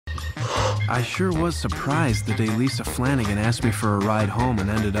I sure was surprised the day Lisa Flanagan asked me for a ride home and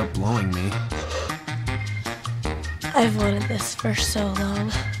ended up blowing me. I've wanted this for so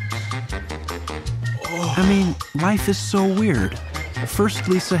long. I mean, life is so weird. First,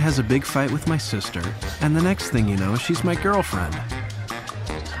 Lisa has a big fight with my sister, and the next thing you know, she's my girlfriend.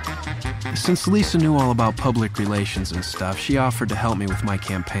 Since Lisa knew all about public relations and stuff, she offered to help me with my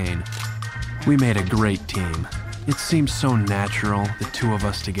campaign. We made a great team. It seemed so natural, the two of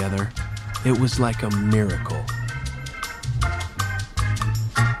us together. It was like a miracle.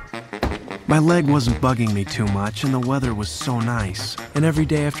 My leg wasn't bugging me too much, and the weather was so nice. And every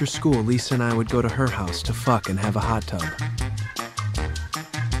day after school, Lisa and I would go to her house to fuck and have a hot tub.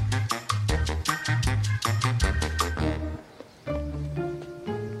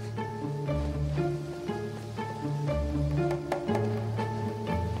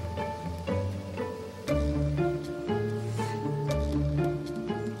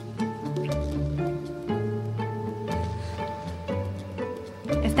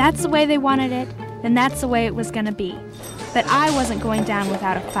 If that's the way they wanted it, then that's the way it was going to be. But I wasn't going down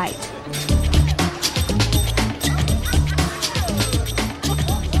without a fight.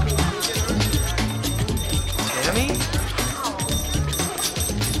 Tammy?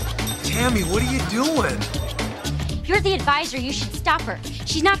 Tammy, what are you doing? You're the advisor. You should stop her.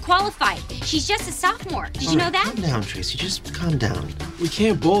 She's not qualified. She's just a sophomore. Did you know that? Calm down, Tracy. Just calm down. We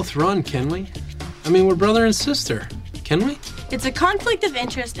can't both run, can we? I mean, we're brother and sister. Can we? It's a conflict of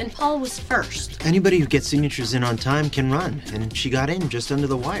interest, and Paul was first. Anybody who gets signatures in on time can run, and she got in just under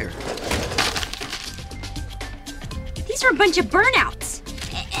the wire. These are a bunch of burnouts.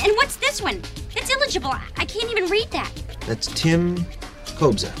 And what's this one? It's illegible. I can't even read that. That's Tim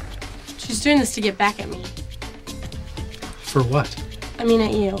Kobza. She's doing this to get back at me. For what? I mean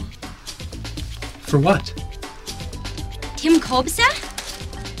at you. For what? Tim Kobza?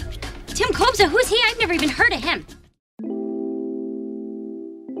 Tim Kobza? Who's he? I've never even heard of him.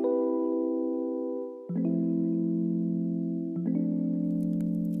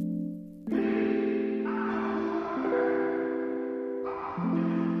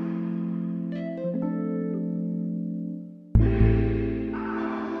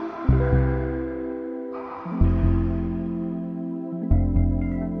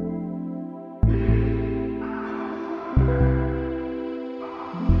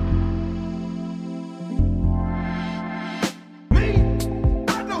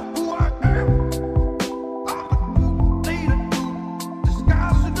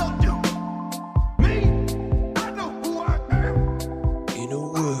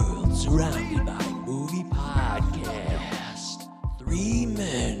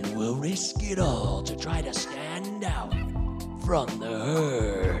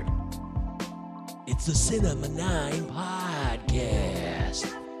 It's the Cinema 9 podcast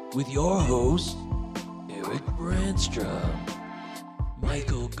with your hosts, Eric Brandstrom,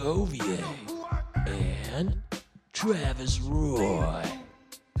 Michael Govier, and Travis Roy.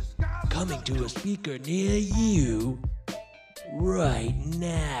 Coming to a speaker near you right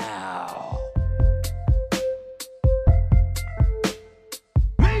now.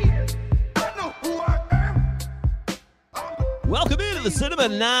 Welcome into the Cinema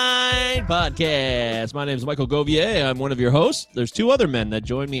 9 podcast. My name is Michael Govier. I'm one of your hosts. There's two other men that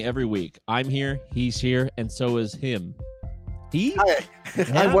join me every week. I'm here, he's here, and so is him. He? Hi.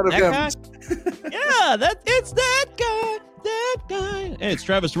 Yeah, I'm one of them. Yeah, it's that guy. Hey, it's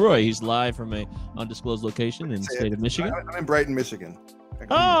Travis Roy. He's live from a undisclosed location in the state of Michigan. I'm in Brighton, Michigan.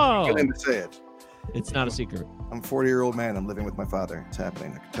 Oh. I couldn't say it. It's not a secret. I'm a 40-year-old man. I'm living with my father. It's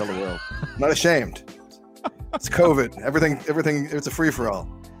happening. I can tell the world. I'm not ashamed. It's COVID. Everything. It's a free-for-all.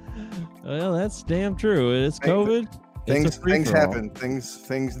 Well, that's damn true. It's COVID. Things happened.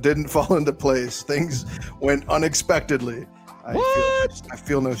 Things didn't fall into place. Things went unexpectedly. I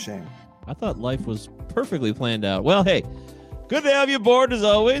feel no shame. I thought life was perfectly planned out. Well, hey, good to have you aboard as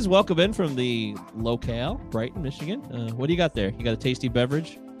always. Welcome in from the locale, Brighton, Michigan. What do you got there? You got a tasty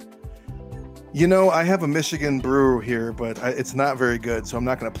beverage? You know, I have a Michigan brew here, but it's not very good, so I'm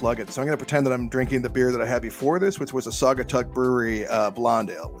not going to plug it. So I'm going to pretend that I'm drinking the beer that I had before this, which was a Saugatuck Brewery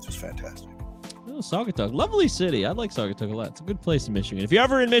Blonde Ale, which was fantastic. Oh, Saugatuck. Lovely city. I like Saugatuck a lot. It's a good place in Michigan. If you're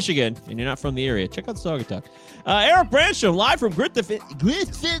ever in Michigan and you're not from the area, check out Saugatuck. Eric Brandstrom, live from Griffith,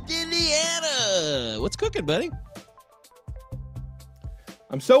 Indiana. What's cooking, buddy?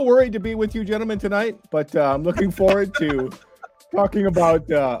 I'm so worried to be with you gentlemen tonight, but I'm looking forward to talking about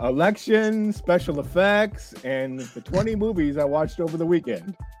elections, special effects, and the 20 movies I watched over the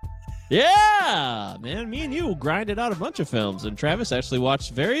weekend. Yeah, man, me and you grinded out a bunch of films, and Travis actually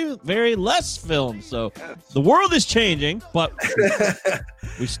watched very, very less films. So the world is changing, but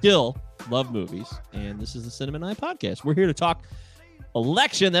we still love movies, and this is the Cinema 9 podcast. We're here to talk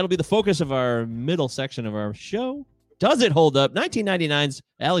Election. That'll be the focus of our middle section of our show. Does it hold up? 1999's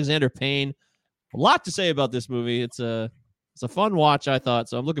Alexander Payne. A lot to say about this movie. It's a fun watch, I thought,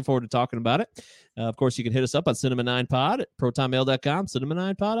 so I'm looking forward to talking about it. Of course, you can hit us up on Cinema9Pod at protonmail.com,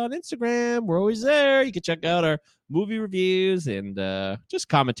 Cinema9Pod on Instagram. We're always there. You can check out our movie reviews and just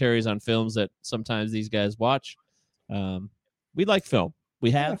commentaries on films that sometimes these guys watch. We like film.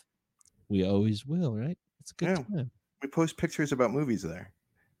 We have. We always will, right? It's a good time. We post pictures about movies there.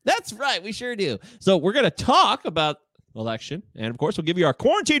 That's right. We sure do. So we're going to talk about Election. And, of course, we'll give you our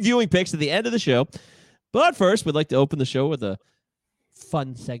quarantine viewing picks at the end of the show. But first, we'd like to open the show with a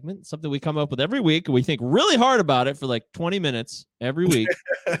fun segment, something we come up with every week. We think really hard about it for like 20 minutes every week.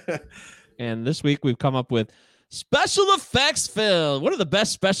 And this week, we've come up with special effects film. What are the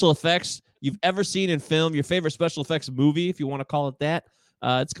best special effects you've ever seen in film? Your favorite special effects movie, if you want to call it that.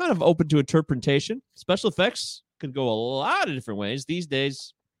 It's kind of open to interpretation. Special effects can go a lot of different ways. These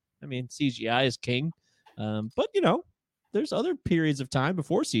days, I mean, CGI is king. But, you know, there's other periods of time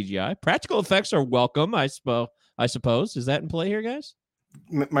before CGI. Practical effects are welcome, I suppose. Is that in play here, guys?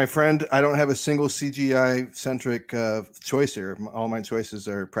 My friend, I don't have a single CGI-centric choice here. All my choices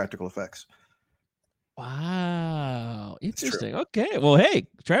are practical effects. Wow. Interesting. Okay. Well, hey,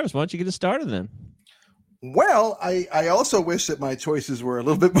 Travis, why don't you get us started then? Well, I also wish that my choices were a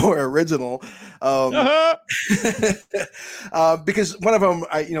little bit more original, because one of them,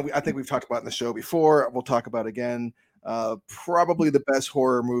 I think we've talked about in the show before. We'll talk about again. Probably the best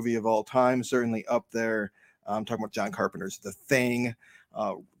horror movie of all time, certainly up there. I'm talking about John Carpenter's The Thing.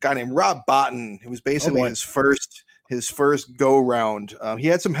 A guy named Rob Bottin. It was basically his first go round. He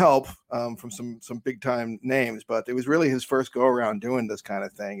had some help from some big time names, but it was really his first go around doing this kind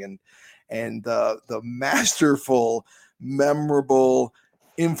of thing. And the masterful, memorable,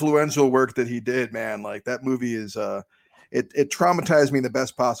 influential work that he did, man, like that movie is it traumatized me in the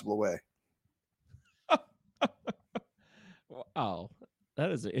best possible way. Wow, that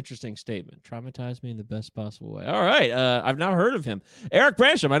is an interesting statement. Traumatized me in the best possible way. All right, I've not heard of him. Eric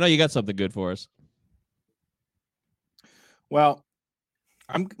Bransham, I know you got something good for us. Well,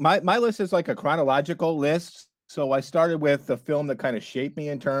 my list is like a chronological list. So I started with the film that kind of shaped me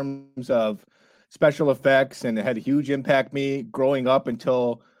in terms of special effects, and it had a huge impact me growing up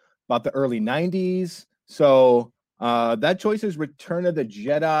until about the early 90s. So that choice is Return of the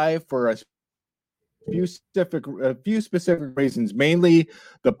Jedi for a few specific reasons, mainly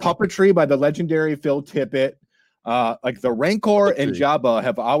the puppetry by the legendary Phil Tippett. Like the Rancor and Jabba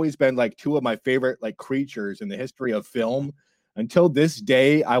have always been like two of my favorite like creatures in the history of film. Until this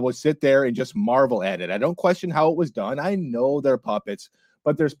day, I will sit there and just marvel at it. I don't question how it was done. I know they're puppets,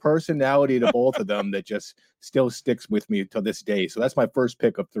 but there's personality to both of them that just still sticks with me to this day. So that's my first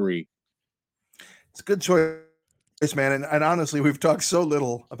pick of three. It's a good choice, man. And honestly, we've talked so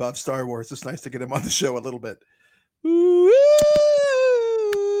little about Star Wars. It's nice to get him on the show a little bit.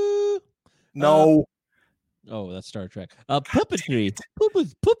 No. Oh, that's Star Trek. Puppetry.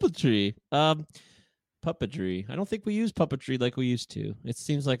 Puppetry. Puppetry. I don't think we use puppetry like we used to. It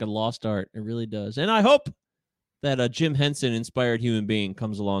seems like a lost art. It really does. And I hope that a Jim Henson-inspired human being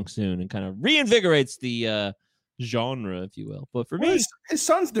comes along soon and kind of reinvigorates the genre, if you will. But for me, his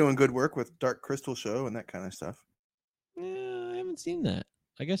son's doing good work with Dark Crystal Show and that kind of stuff. Yeah, I haven't seen that.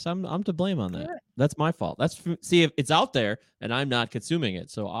 I guess I'm to blame on that. That's my fault. See, if it's out there and I'm not consuming it,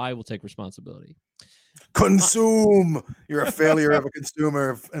 so I will take responsibility. Consume. You're a failure of a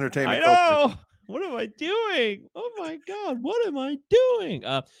consumer of entertainment. I know. Culture. What am I doing? Oh my God, what am I doing?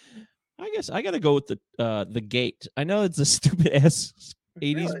 I guess I gotta go with the Gate. I know it's a stupid ass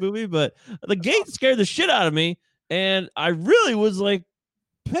 80s movie, but the Gate scared the shit out of me, and I really was like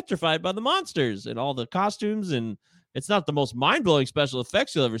petrified by the monsters and all the costumes. And it's not the most mind-blowing special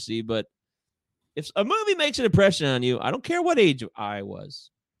effects you'll ever see, but if a movie makes an impression on you, I don't care what age I was.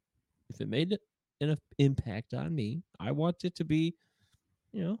 If it made an impact on me, I want it to be,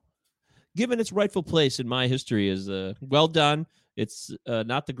 given its rightful place in my history as well done. It's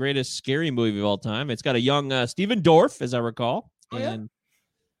not the greatest scary movie of all time. It's got a young Stephen Dorff, as I recall, and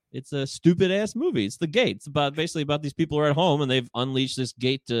it's a stupid-ass movie. It's The Gate. It's basically about these people who are at home, and they've unleashed this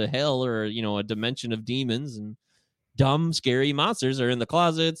gate to hell, or, a dimension of demons, and dumb, scary monsters are in the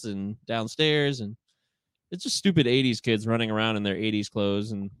closets and downstairs, and it's just stupid 80s kids running around in their 80s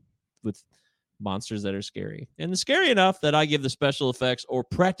clothes and with monsters that are scary. And scary enough that I give the special effects or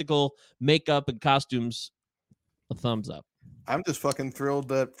practical makeup and costumes a thumbs up. I'm just fucking thrilled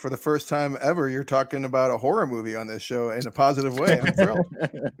that for the first time ever, you're talking about a horror movie on this show in a positive way. I'm thrilled.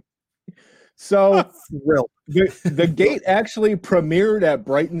 So Thrilled. the Gate actually premiered at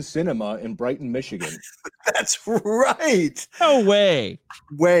Brighton Cinema in Brighton, Michigan. That's right. No way.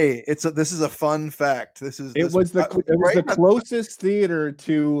 This is a fun fact. It was the closest theater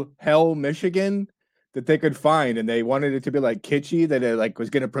to Hell, Michigan that they could find, and they wanted it to be like kitschy that it like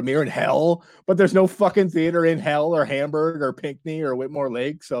was going to premiere in Hell, but there's no fucking theater in Hell or Hamburg or Pinckney or Whitmore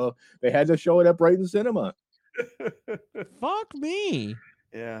Lake, so they had to show it at Brighton Cinema. Fuck me.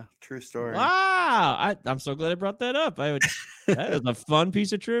 Yeah, true story. Wow. I'm so glad I brought that up. That is a fun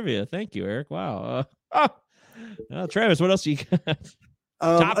piece of trivia. Thank you, Eric. Wow. Travis, what else you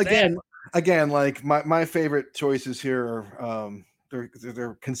got? Again, like my favorite choices here are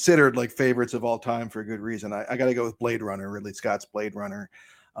they're considered like favorites of all time for a good reason. I got to go with Blade Runner, Ridley Scott's Blade Runner.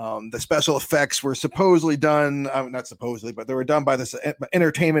 The special effects were supposedly done, not supposedly, but they were done by this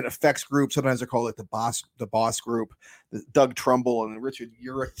entertainment effects group. Sometimes they're called like the Boss Group, Doug Trumbull and Richard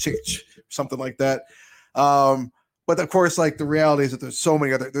Urich, something like that. But of course, like the reality is that there's so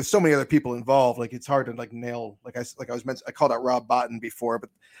many other people involved. Like it's hard to like nail. I called out Rob Bottin before, but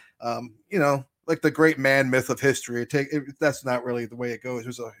like the great man myth of history. That's not really the way it goes.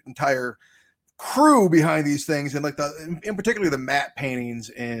 There's an entire crew behind these things, and like in particular the matte paintings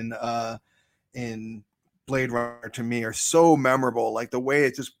in Blade Runner to me are so memorable. Like the way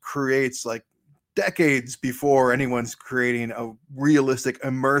it just creates like decades before anyone's creating a realistic,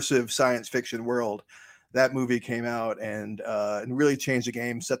 immersive science fiction world. That movie came out and really changed the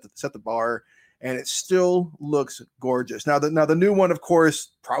game, set the bar, and it still looks gorgeous. Now the new one, of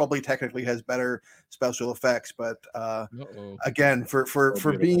course, probably technically has better special effects, but again, for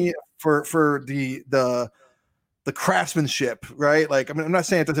the craftsmanship, right? Like, I mean, I'm not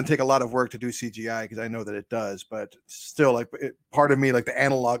saying it doesn't take a lot of work to do CGI, because I know that it does, but still, like, part of me, like the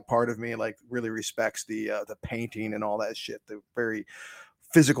analog part of me, like really respects the painting and all that shit, the very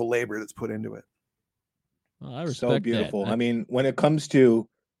physical labor that's put into it. Well, I respect so beautiful. that. I mean, when it comes to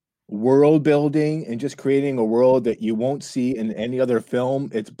world building and just creating a world that you won't see in any other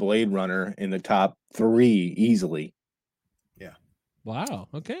film, it's Blade Runner in the top 3 easily. Yeah. Wow.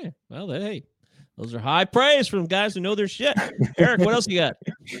 Okay. Well, hey, those are high praise from guys who know their shit. Eric, what else you got?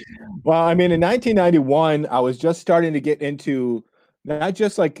 Well, I mean, in 1991, I was just starting to get into not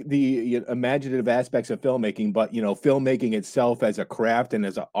just like the imaginative aspects of filmmaking, but filmmaking itself as a craft and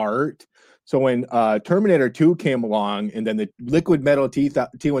as an art. So when Terminator 2 came along, and then the liquid metal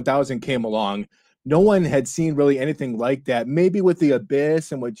T-1000 came along, no one had seen really anything like that. Maybe with The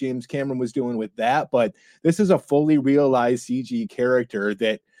Abyss and what James Cameron was doing with that, but this is a fully realized CG character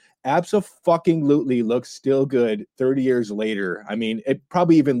that abso-fucking-lutely looks still good 30 years later. I mean, it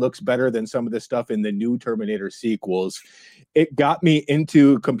probably even looks better than some of the stuff in the new Terminator sequels. It got me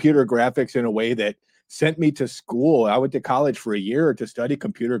into computer graphics in a way that sent me to school. I went to college for a year to study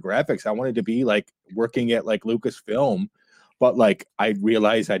computer graphics. I wanted to be like working at like Lucasfilm, but like I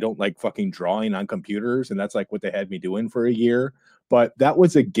realized I don't like fucking drawing on computers, and that's like what they had me doing for a year. But that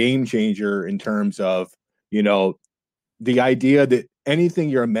was a game changer in terms of, the idea that anything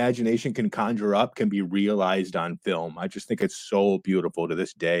your imagination can conjure up can be realized on film. I just think it's so beautiful to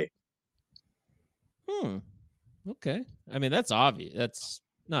this day. Okay. I mean, that's obvious. That's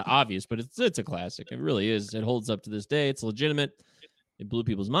not obvious, but it's a classic. It really is. It holds up to this day. It's legitimate. It blew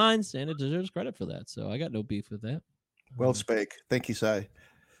people's minds, and it deserves credit for that. So I got no beef with that. Well spake. Thank you, Cy.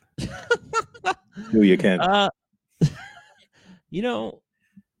 Do you can.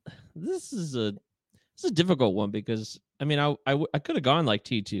 This is a difficult one, because I mean, I could have gone like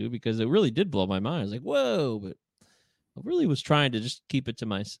T2, because it really did blow my mind. I was like, whoa, but I really was trying to just keep it to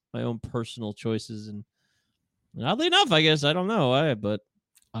my own personal choices, and oddly enough, I guess, I don't know why, but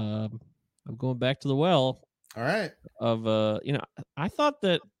I'm going back to the well. All right. Of I thought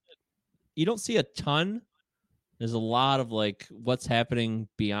that you don't see a ton. There's a lot of like what's happening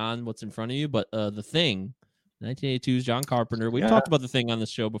beyond what's in front of you, but The Thing, 1982's John Carpenter. We've talked about The Thing on the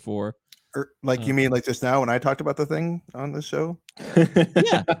show before. You mean like just now when I talked about The Thing on the show?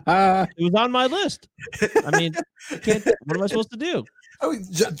 Yeah, it was on my list. I mean, what am I supposed to do? Oh,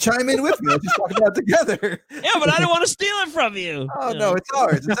 chime in with me. Let's just talk about it together. Yeah, but I don't want to steal it from you. Oh, no, it's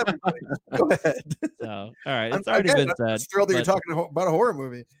ours. It's everybody's. Go ahead. So, all right, it's already been said. I'm thrilled that you're talking about a horror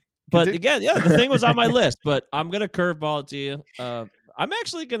movie. But again, yeah, The Thing was on my list, but I'm going to curveball it to you. I'm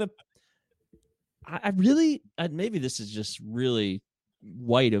actually going to, I really, maybe this is just really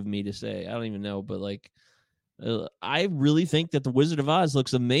white of me to say. I don't even know, but like, I really think that The Wizard of Oz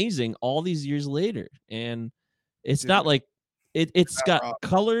looks amazing all these years later. And it's not like, it's got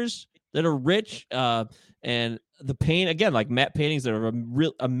colors that are rich, and the paint, again, like matte paintings that are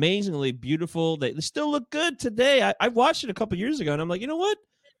amazingly beautiful. They still look good today. I watched it a couple years ago, and I'm like, you know what?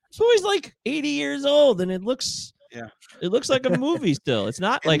 This movie's like 80 years old, and it looks like a movie still. It's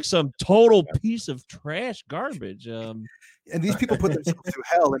not like some total piece of trash garbage. And these people put themselves through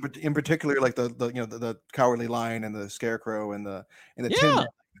hell, in particular, like the Cowardly Lion and the Scarecrow and the Tin Man.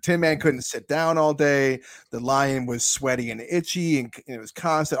 Tin Man couldn't sit down all day. The lion was sweaty and itchy, and it was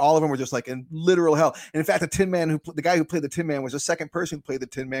constant. All of them were just like in literal hell. And in fact, the guy who played the Tin Man was the second person who played the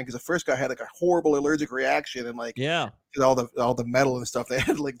Tin Man, because the first guy had like a horrible allergic reaction, and like all the metal and stuff. They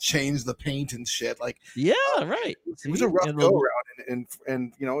had to like change the paint and shit. Like right. It was a rough go around,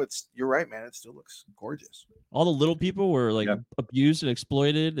 and you're right, man. It still looks gorgeous. All the little people were like abused and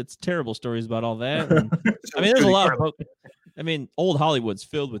exploited. It's terrible stories about all that. And, I mean, there's a lot of. Old Hollywood's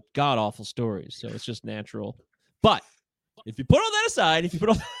filled with god awful stories, so it's just natural. But if you put all that aside, if you put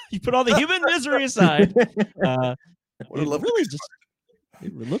all the human misery aside,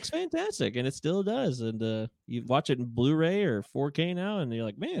 it looks fantastic, and it still does. And you watch it in Blu-ray or 4K now, and you're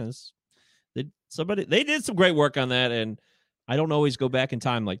like, man, they did some great work on that. And I don't always go back in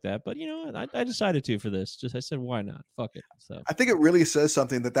time like that, but I decided to for this. I said, why not? Fuck it. So I think it really says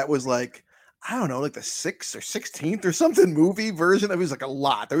something that was like, I don't know, like the 6th or 16th or something movie version. It was like a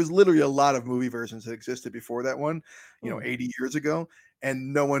lot. There was literally a lot of movie versions that existed before that one, 80 years ago,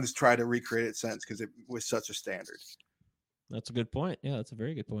 and no one's tried to recreate it since because it was such a standard. That's a good point. Yeah, that's a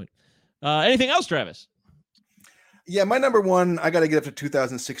very good point. Anything else, Travis? Yeah, my number one, I got to get up to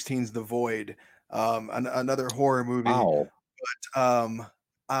 2016's The Void, another horror movie. Wow.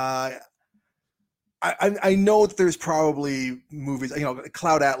 But I know that there's probably movies,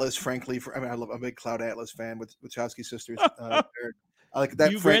 Cloud Atlas, frankly, I'm a big Cloud Atlas fan with Wachowski sisters. I like that.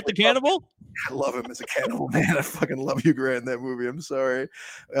 Hugh Grant the cannibal? I love him as a cannibal, man. I fucking love Hugh Grant in that movie. I'm sorry.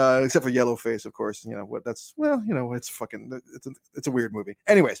 Except for Yellowface, of course. It's fucking, it's a weird movie.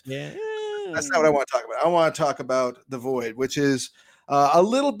 Anyways, that's not what I want to talk about. I want to talk about The Void, which is a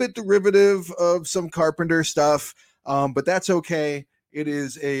little bit derivative of some Carpenter stuff, but that's okay. It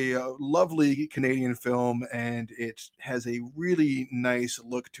is a lovely Canadian film, and it has a really nice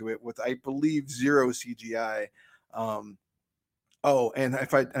look to it with, I believe, 0 CGI. And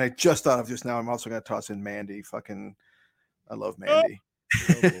I just thought of just now, I'm also going to toss in Mandy. I love Mandy.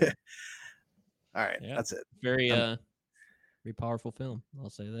 All right, that's it. Very powerful film. I'll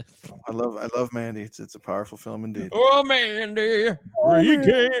say that. I love Mandy. It's a powerful film indeed. Oh, Mandy,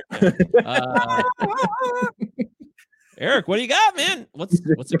 Eric, what do you got, man? What's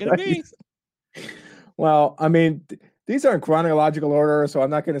it gonna be? Well, these are in chronological order, so I'm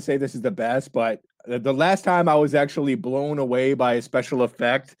not going to say this is the best, but the last time I was actually blown away by a special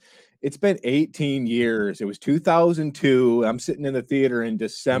effect, it's been 18 years. It was 2002. I'm sitting in the theater in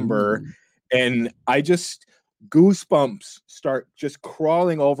December, and I just goosebumps start just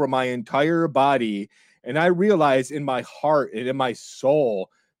crawling over my entire body, and I realize in my heart and in my soul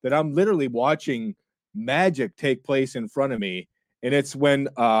that I'm literally watching magic take place in front of me. And it's when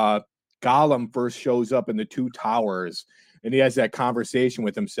Gollum first shows up in the Two Towers, and he has that conversation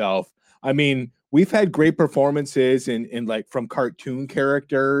with himself. We've had great performances in like from cartoon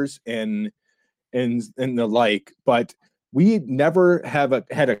characters and the like, but we never have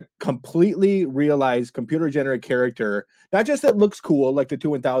had a completely realized computer generated character, not just that looks cool like the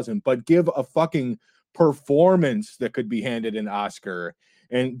 2000, but give a fucking performance that could be handed an Oscar.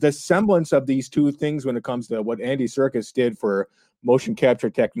 And the semblance of these two things when it comes to what Andy Serkis did for motion capture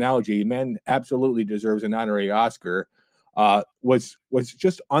technology, man, absolutely deserves an honorary Oscar, was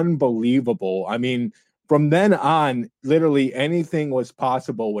just unbelievable. From then on, literally anything was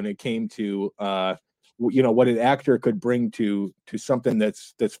possible when it came to, what an actor could bring to something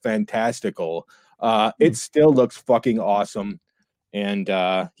that's fantastical. It still looks fucking awesome. And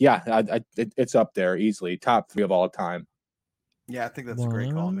it's up there easily, top 3 of all time. Yeah, I think that's a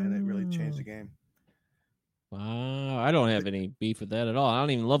great call, man. It really changed the game. Wow, I don't have any beef with that at all. I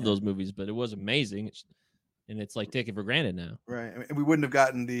don't even love those movies, but it was amazing. It's like taken for granted now. Right. And we wouldn't have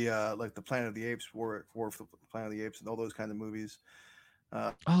gotten the the Planet of the Apes, War for the Planet of the Apes, and all those kind of movies.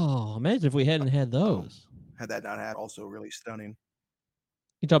 Imagine if we hadn't had those. Had that not had, also really stunning.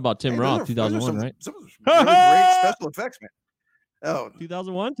 You talk about Tim Roth, 2001, right? Some really great special effects, man. Oh,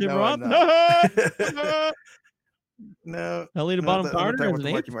 2001, Tim Roth. No, Helena Bonham Carter.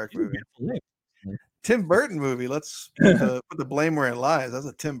 Mark movie. Tim Burton movie. Let's put the blame where it lies. That's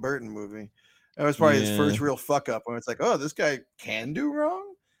a Tim Burton movie. That was probably his first real fuck up when it's like, oh, this guy can do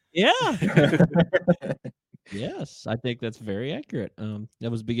wrong. Yeah. Yes, I think that's very accurate. That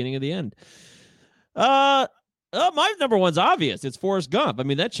was the beginning of the end. My number one's obvious. It's Forrest Gump.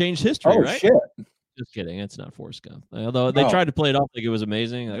 That changed history, right? Shit. Just kidding. It's not Forrest Gump. Although they tried to play it off like it was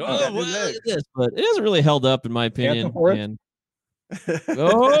amazing. Like, look at this. But it hasn't really held up, in my opinion. And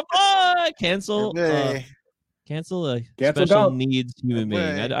Oh boy, cancel. Hey. Cancel a Cancel special dump. needs human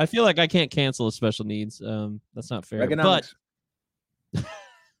being. Right. I feel like I can't cancel a special needs. That's not fair. Economics. But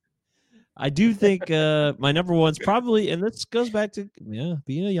I do think my number one's probably, and this goes back to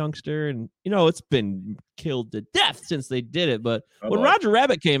being a youngster, and it's been killed to death since they did it. But when Roger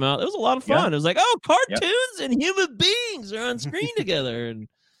Rabbit came out, it was a lot of fun. Yeah. It was like, oh, cartoons and human beings are on screen together,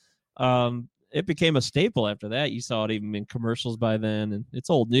 and it became a staple after that. You saw it even in commercials by then, and it's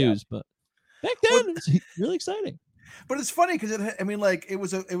old news, but back then it was really exciting. But it's funny because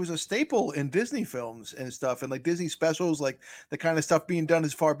it was a staple in Disney films and stuff, and like Disney specials, like the kind of stuff being done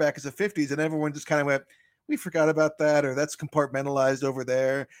as far back as the 50s, and everyone just kind of went, we forgot about that, or that's compartmentalized over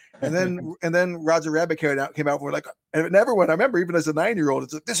there. And then Roger Rabbit came out, and we're like, and everyone, I remember even as a 9-year-old,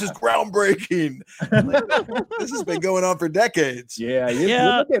 it's like, this is groundbreaking. Like, this has been going on for decades. Yeah, you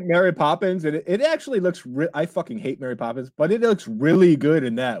look at Mary Poppins, and it actually looks. I fucking hate Mary Poppins, but it looks really good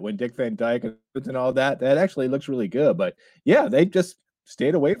in that when Dick Van Dyke and all that. That actually looks really good. But yeah, they just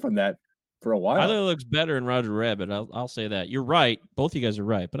stayed away from that for a while. I think it looks better in Roger Rabbit. I'll say that. You're right. Both of you guys are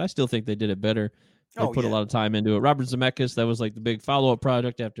right, but I still think they did it better. They put a lot of time into it. Robert Zemeckis, that was like the big follow-up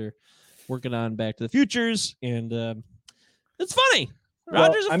project after working on Back to the Futures, and it's funny.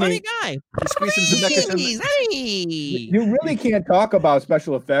 Roger's a funny guy. You really can't talk about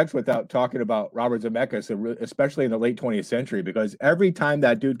special effects without talking about Robert Zemeckis, especially in the late 20th century, because every time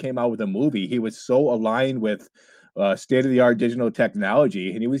that dude came out with a movie, he was so aligned with state-of-the-art digital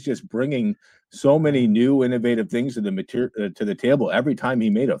technology, and he was just bringing so many new, innovative things to the table every time he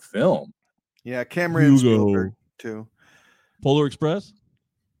made a film. Yeah, Cameron Spielberg too. Polar Express?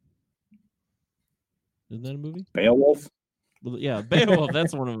 Isn't that a movie? Beowulf? Well, yeah, Beowulf.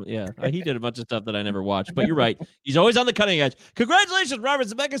 That's one of them. Yeah, he did a bunch of stuff that I never watched. But you're right. He's always on the cutting edge. Congratulations, Robert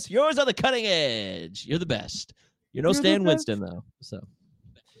Zemeckis. You're always on the cutting edge. You're the best. You're no Stan Winston, though. So,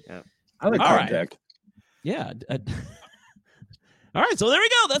 yeah, I like Contact. Yeah. All right, so there we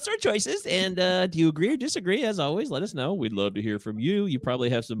go. That's our choices. And do you agree or disagree? As always, let us know. We'd love to hear from you. You probably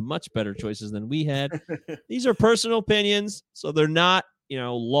have some much better choices than we had. These are personal opinions, so they're not,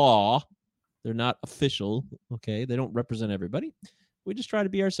 law. They're not official, okay? They don't represent everybody. We just try to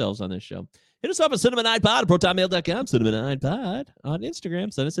be ourselves on this show. Hit us up at cinema9pod at protonmail.com, cinema9pod on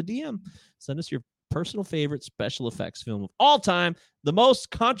Instagram. Send us a DM. Send us your personal favorite special effects film of all time, the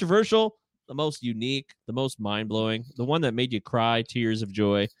most controversial, the most unique, the most mind-blowing, the one that made you cry tears of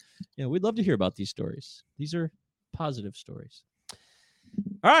joy. We'd love to hear about these stories. These are positive stories.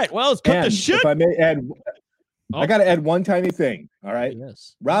 All right, well, let's cut the shit. If I may add, I got to add one tiny thing, all right?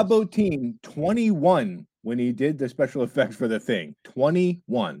 Yes. Rob Bottin, 21 when he did the special effects for The Thing.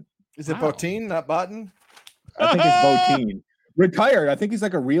 21. Is it Bottin, not Botten? I think it's Bottin. Retired. I think he's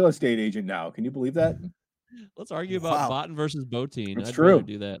like a real estate agent now. Can you believe that? Let's argue about Botten versus Bottin. It's true.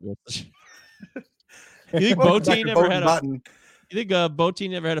 Do that. You think Bottin ever had a? You think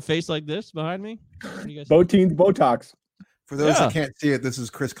Bottin ever had a face like this behind me? Bottin's Botox. For those who can't see it, this is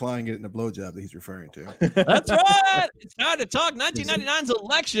Chris Klein getting a blowjob that he's referring to. That's right. It's time to talk 1999's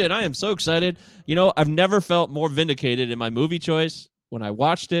election. I am so excited. I've never felt more vindicated in my movie choice when I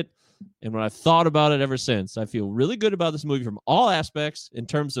watched it and when I've thought about it ever since. I feel really good about this movie from all aspects in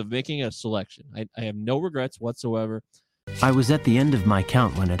terms of making a selection. I have no regrets whatsoever. I was at the end of my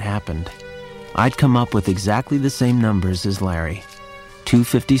count when it happened. I'd come up with exactly the same numbers as Larry,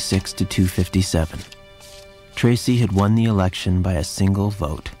 256 to 257. Tracy had won the election by a single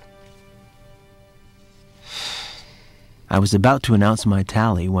vote. I was about to announce my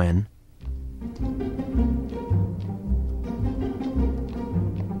tally when...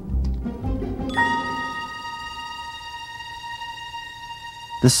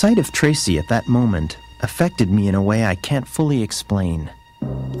 The sight of Tracy at that moment affected me in a way I can't fully explain.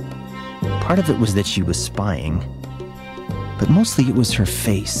 Part of it was that she was spying, but mostly it was her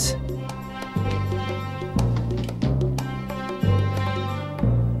face.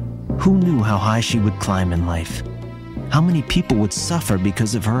 Who knew how high she would climb in life? How many people would suffer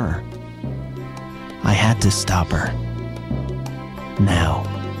because of her? I had to stop her. Now.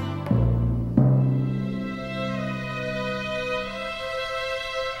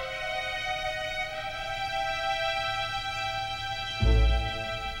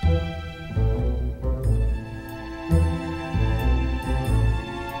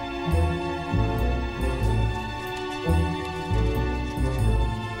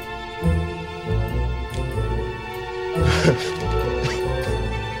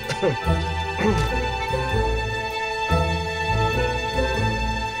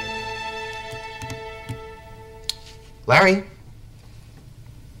 Larry?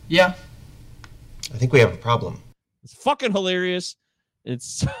 Yeah? I think we have a problem. It's fucking hilarious.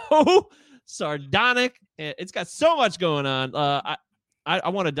 It's so sardonic. It's got so much going on. I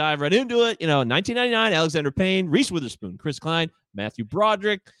want to dive right into it. 1999, Alexander Payne, Reese Witherspoon, Chris Klein, Matthew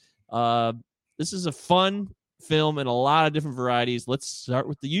Broderick. This is a fun film in a lot of different varieties. Let's start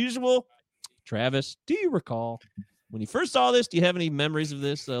with the usual. Travis, do you recall when you first saw this? Do you have any memories of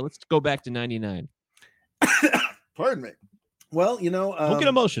this? Let's go back to 99. Pardon me. Well, don't get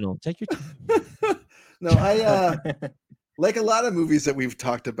emotional. Take your time. No, I like a lot of movies that we've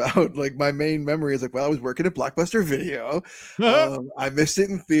talked about. Like my main memory is I was working at Blockbuster Video. I missed it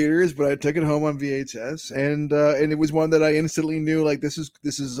in theaters, but I took it home on VHS, and it was one that I instantly knew this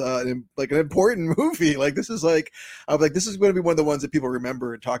is an important movie. This is going to be one of the ones that people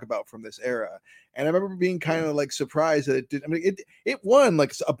remember and talk about from this era. And I remember being kind of surprised that it did. I mean, it won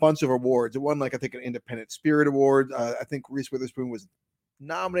a bunch of awards. It won I think an Independent Spirit Award. I think Reese Witherspoon was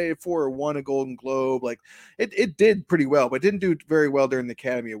nominated for or won a Golden Globe. It did pretty well, but it didn't do very well during the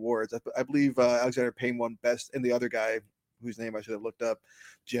Academy Awards. I believe Alexander Payne won best, and the other guy whose name I should have looked up,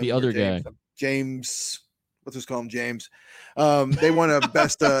 James. Let's just call him James. They won a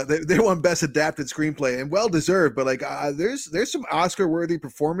best. They won best adapted screenplay, and well deserved. But there's some Oscar worthy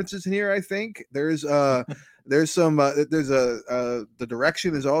performances in here. I think there's some. The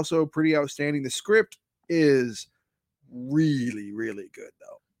direction is also pretty outstanding. The script is really, really good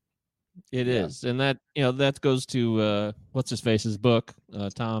though. It is, and that goes to what's his face's book,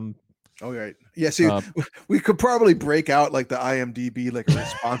 Tom. Oh right, yeah. See, we could probably break out the IMDb a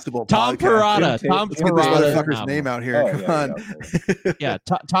responsible Tom podcast. Perrotta. Tom Let's get this motherfucker's name out here. Come on. Yeah,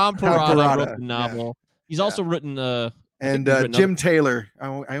 Tom Perrotta wrote the novel. Yeah. He's also written and Jim Taylor.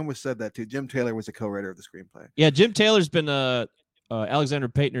 I almost said that too. Jim Taylor was a co-writer of the screenplay. Yeah, Jim Taylor's been Alexander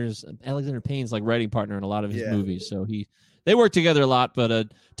Payne's writing partner in a lot of his movies, so they work together a lot.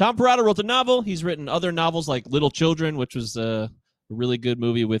 But Tom Perrotta wrote the novel. He's written other novels like Little Children, which was a really good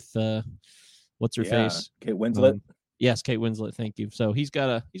movie with what's her face, Kate Winslet. Yes, Kate Winslet. Thank you. So he's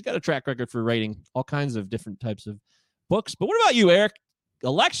got a track record for writing all kinds of different types of books. But what about you, Eric?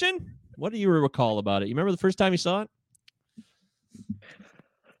 Election? What do you recall about it? You remember the first time you saw it?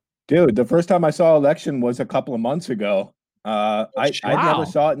 Dude, the first time I saw Election was a couple of months ago. I never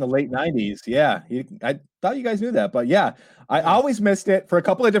saw it in the late 90s. Yeah, I thought you guys knew that, but yeah, I always missed it for a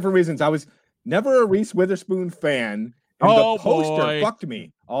couple of different reasons. I was never a Reese Witherspoon fan, and the poster fucked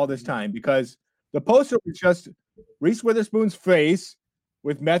me all this time because the poster was just Reese Witherspoon's face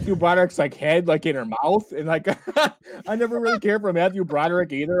with Matthew Broderick's head in her mouth, and I never really cared for Matthew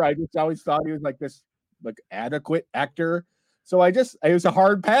Broderick either. I just always thought he was this adequate actor. So it was a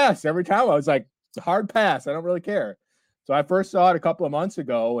hard pass every time. I was it's a hard pass. I don't really care. So I first saw it a couple of months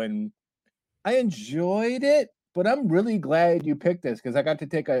ago, and I enjoyed it. But I'm really glad you picked this because I got to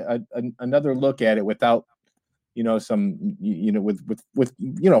take another look at it without, with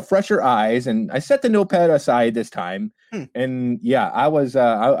fresher eyes. And I set the notepad aside this time, and yeah,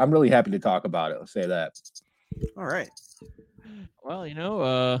 I'm really happy to talk about it. I'll say that. All right. Well,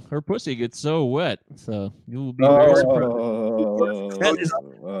 her pussy gets so wet, so you will be very surprised. That is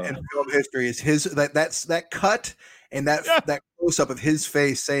in film history is that cut and that close up of his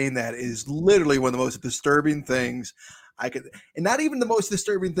face saying that is literally one of the most disturbing things I could, and not even the most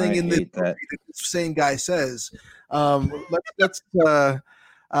disturbing thing in the movie that this same guy says. It's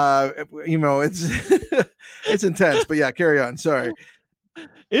it's intense, but yeah, carry on. Sorry,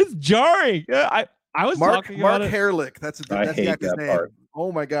 it's jarring. I was talking about Mark Herlick. That's the actor's name. Part.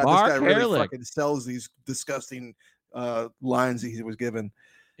 Oh my god, Mark this guy really Herlick fucking sells these disgusting lines that he was given.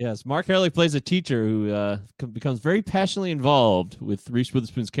 Yes, Mark Herlick plays a teacher who becomes very passionately involved with Reese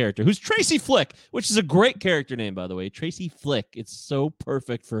Witherspoon's character, who's Tracy Flick, which is a great character name, by the way. Tracy Flick. It's so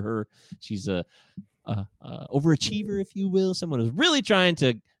perfect for her. She's a overachiever, if you will, someone who's really trying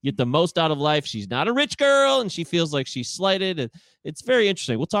to get the most out of life. She's not a rich girl, and she feels like she's slighted. And it's very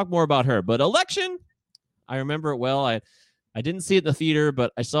interesting. We'll talk more about her. But Election, I remember it well. I didn't see it in the theater,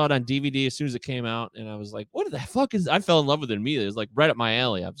 but I saw it on DVD as soon as it came out, and I was like, what the fuck is... I fell in love with it immediately. It was right up my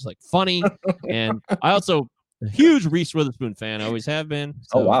alley. I was funny, and I also a huge Reese Witherspoon fan. I always have been.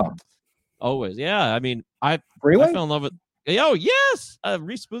 So, oh, wow. Always. Yeah, I mean, I fell in love with... Oh, yes!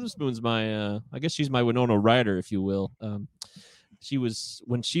 Reese Witherspoon's my... I guess she's my Winona Ryder, if you will.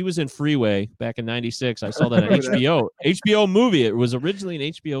 When she was in Freeway back in '96, I saw that on HBO movie. It was originally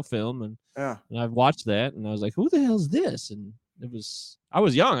an HBO film, and I watched that, and I was like, "Who the hell is this?" And I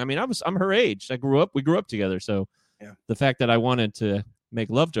was young. I mean, I'm her age. We grew up together. So the fact that I wanted to make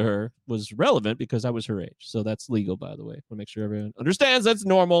love to her was relevant because I was her age. So that's legal, by the way. I want to make sure everyone understands that's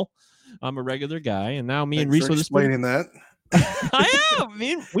normal. I'm a regular guy, and now me and Reese were explaining that. I am.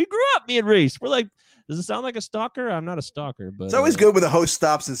 We grew up. Me and Reese. We're like Does it sound like a stalker? I'm not a stalker, but It's always good when the host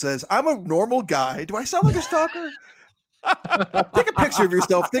stops and says, "I'm a normal guy. Do I sound like a stalker?" Take a picture of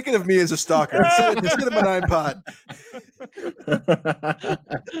yourself thinking of me as a stalker. Send it to the Benign Pod.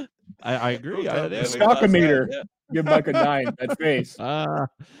 I agree. Stalker meter. Give Mike a 9. That face.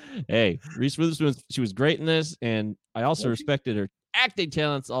 Hey, Reese Witherspoon, she was great in this, and I also respected her acting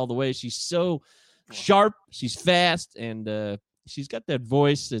talents all the way. She's so sharp, she's fast, and she's got that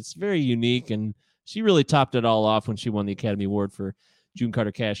voice. It's very unique, and she really topped it all off when she won the Academy Award for June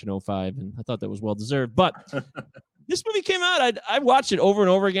Carter Cash in 2005, and I thought that was well deserved. But this movie came out. I watched it over and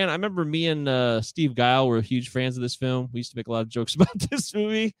over again. I remember me and Steve Guile were huge fans of this film. We used to make a lot of jokes about this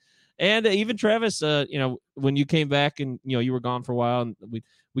movie. And even Travis, when you came back and, you were gone for a while, and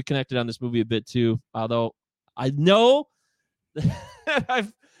we connected on this movie a bit too. Although I know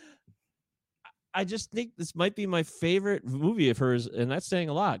that I just think this might be my favorite movie of hers, and that's saying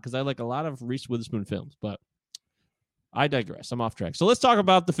a lot because I like a lot of Reese Witherspoon films. But I digress. I'm off track. So let's talk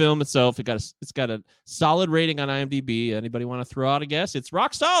about the film itself. It's got a solid rating on IMDb. Anybody want to throw out a guess? It's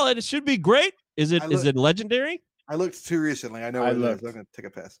rock solid. It should be great. Is it legendary? I looked too recently. I know what it is. I'm going to take a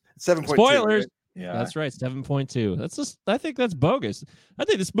pass. 7.2. Spoilers. Right? Yeah, that's right. 7.2. I think that's bogus. I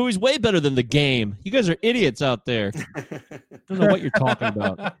think this movie's way better than The Game. You guys are idiots out there. I don't know what you're talking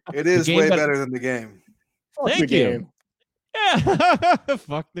about. It is way better than The Game. Thank you. Yeah.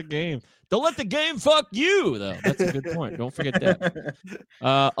 Fuck The Game. Don't let The Game fuck you, though. That's a good point. Don't forget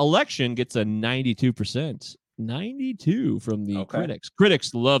that. Election gets a 92%. 92 from the critics.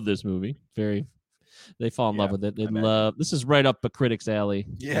 Critics love this movie. They fall in love with it. They love. This is right up a critic's alley,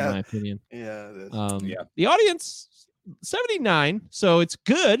 in my opinion. Yeah, it is. The audience 79, so it's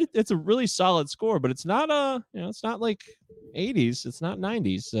good. It's a really solid score, but it's not it's not like 80s. It's not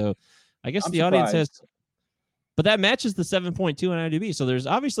 90s. So I guess the audience has. But that matches the 7.2 on IMDb. So there's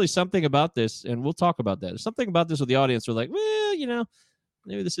obviously something about this, and we'll talk about that. There's something about this with the audience. We're like, well,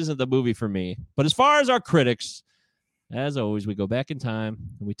 maybe this isn't the movie for me. But as far as our critics, as always, we go back in time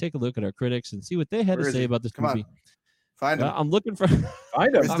and we take a look at our critics and see what they had to say about this movie. Find him. I'm looking for.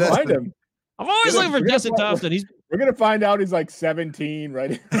 Find him. Find him. I'm always looking for Destin Thompson. We're gonna find out he's like 17,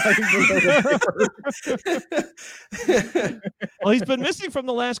 right? Well, he's been missing from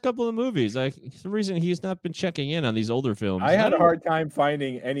the last couple of movies. For some reason, he's not been checking in on these older films. I had a hard time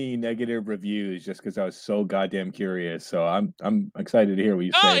finding any negative reviews just because I was so goddamn curious. So I'm excited to hear what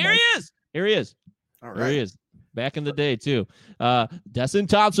you say. Oh, here he is. Here he is. All right. Here he is. Back in the day, too. Destin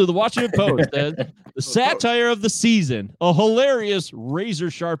Thompson of the Washington Post says, the satire of the season, a hilarious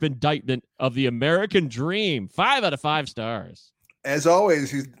razor-sharp indictment of the American dream. 5 out of 5 stars. As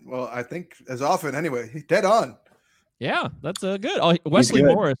always, I think as often anyway, he's dead on. Yeah, that's good. Oh, Wesley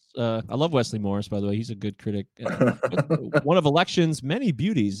Morris. I love Wesley Morris, by the way. He's a good critic. One of Election's many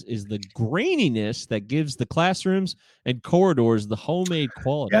beauties is the graininess that gives the classrooms and corridors the homemade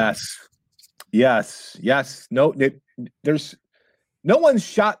quality. Yes. No, there's no one's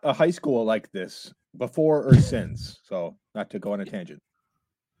shot a high school like this before or since. So, not to go on a tangent.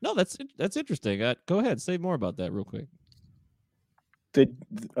 No, that's interesting. Go ahead, say more about that real quick. Do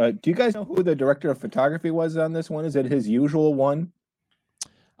you guys know who the director of photography was on this one? Is it his usual one?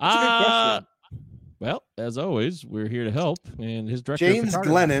 That's a good question. Well, as always, we're here to help, and his director, James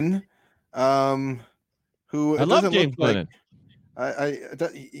Glennon, who I love James Glennon.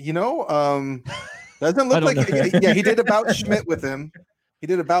 Doesn't look like he did About Schmidt with him.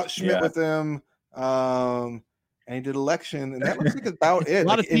 And he did Election, and that looks like about it. A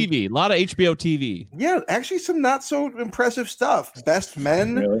lot of TV, a lot of HBO TV. Yeah, actually some not so impressive stuff. Best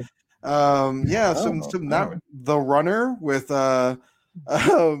Men. Really? Some not The Runner with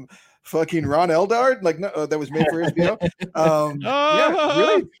fucking Ron Eldard, that was made for HBO. Yeah,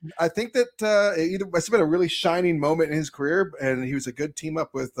 really. I think that it must have been a really shining moment in his career, and he was a good team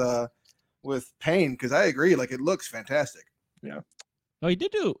up with Payne, because I agree, it looks fantastic. Yeah. Oh, he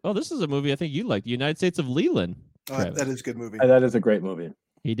did do. Oh, this is a movie I think you like, The United States of Leland. That is a good movie. That is a great movie.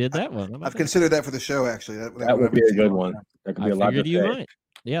 He did that one. I've considered that for the show, actually. That would be a good one. That could be a lot to say.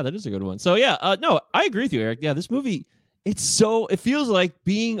 Yeah, that is a good one. So yeah, no, I agree with you, Eric. Yeah, this movie, it feels like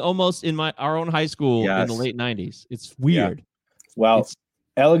being almost in our own high school in the late 90s. It's weird. Yeah. Well,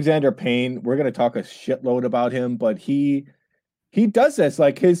 Alexander Payne, we're going to talk a shitload about him, but he does this,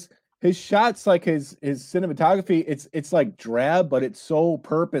 his shots, his cinematography, it's like drab, but it's so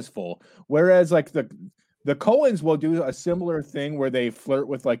purposeful. Whereas the Coens will do a similar thing where they flirt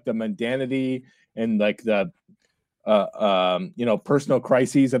with the mundanity and the personal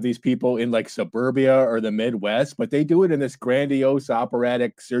crises of these people in suburbia or the Midwest, but they do it in this grandiose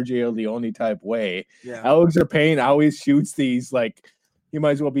operatic Sergio Leone type way. Yeah. Alexander Payne always shoots these he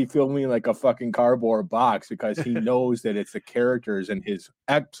might as well be filming like a fucking cardboard box because he knows that it's the characters and his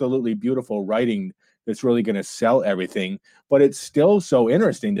absolutely beautiful writing that's really going to sell everything. But it's still so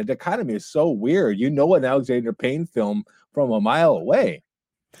interesting. The dichotomy is so weird. You know an Alexander Payne film from a mile away.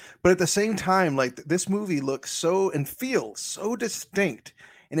 But at the same time, like this movie looks so and feels so distinct.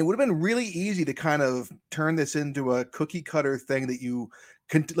 And it would have been really easy to kind of turn this into a cookie cutter thing that you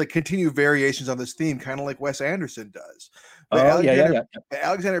can continue variations on this theme, kind of like Wes Anderson does. But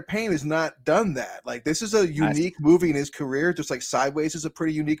Alexander Payne has not done that. Like this is a unique movie in his career, just like Sideways is a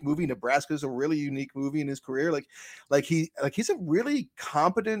pretty unique movie. Nebraska is a really unique movie in his career. He's a really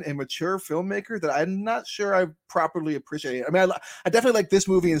competent and mature filmmaker that I'm not sure I properly appreciate. I mean, I definitely like this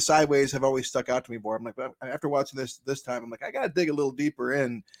movie, and Sideways have always stuck out to me more. I'm like, after watching this time, I'm like, I gotta dig a little deeper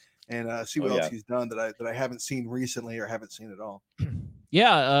in and see what else he's done that I haven't seen recently or haven't seen at all.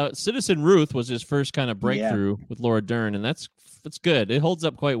 Yeah, Citizen Ruth was his first kind of breakthrough with Laura Dern, and that's good. It holds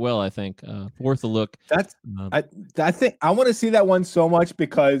up quite well, I think. Worth a look. I think I want to see that one so much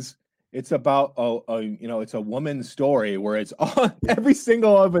because it's about it's a woman's story where it's all every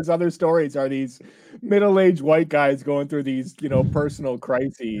single of his other stories are these middle-aged white guys going through these personal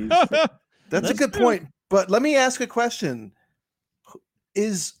crises. That's a good point. But let me ask a question: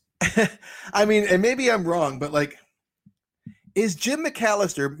 I mean, and maybe I'm wrong, but like, is Jim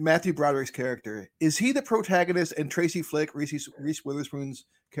McAllister, Matthew Broderick's character, is he the protagonist and Tracy Flick, Reese Witherspoon's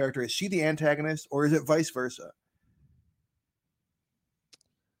character, is she the antagonist, or is it vice versa?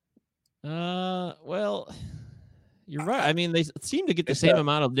 Well, you're right. I mean, they seem to get the same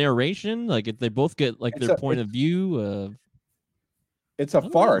amount of narration. Like, if they both get like their point of view. It's a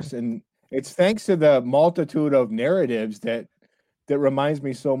farce, and it's thanks to the multitude of narratives that reminds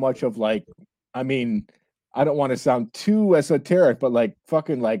me so much of, like, I mean, I don't want to sound too esoteric, but like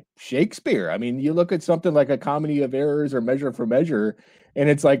fucking like Shakespeare. I mean, you look at something like A Comedy of Errors or Measure for Measure, and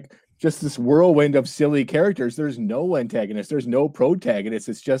it's like just this whirlwind of silly characters. There's no antagonist. There's no protagonist.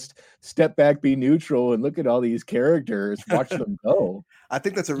 It's just step back, be neutral, and look at all these characters. Watch them go. I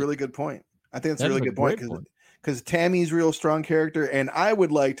think that's a really good point. I think that's a really good point because Tammy's real strong character, and I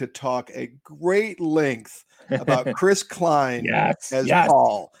would like to talk at great length about Chris Klein as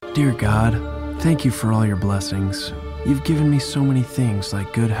Paul. Dear God, thank you for all your blessings. You've given me so many things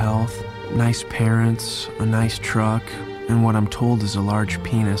like good health, nice parents, a nice truck, and what I'm told is a large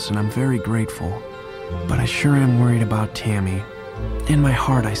penis, and I'm very grateful. But I sure am worried about Tammy. In my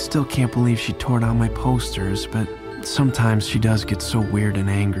heart, I still can't believe she tore down my posters, but sometimes she does get so weird and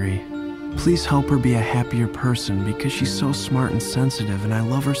angry. Please help her be a happier person because she's so smart and sensitive, and I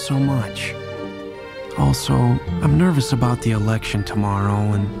love her so much. Also, I'm nervous about the election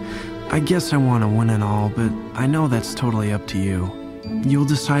tomorrow, and I guess I want to win it all, but I know that's totally up to you. You'll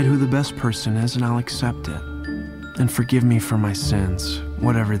decide who the best person is, and I'll accept it. And forgive me for my sins,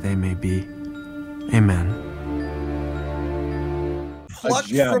 whatever they may be. Amen. Plucked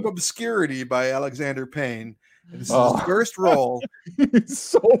from obscurity by Alexander Payne. This is his first role. It's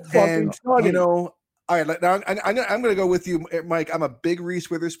so fucking funny. All right, now I'm going to go with you, Mike. I'm a big Reese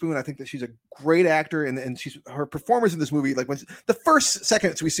Witherspoon. I think that she's a great actor, and her performance in this movie, like when the first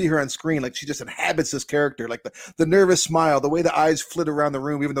seconds we see her on screen, like she just inhabits this character, like the nervous smile, the way the eyes flit around the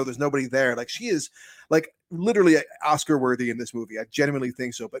room, even though there's nobody there. Like she is like literally Oscar worthy in this movie. I genuinely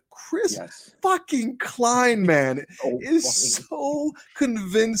think so. But Chris fucking Klein, man, is so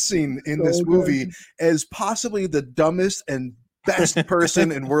convincing in this movie as possibly the dumbest and best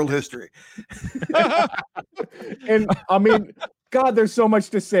person in world history. And I mean, God, there's so much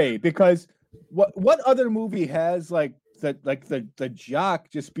to say because what other movie has like the jock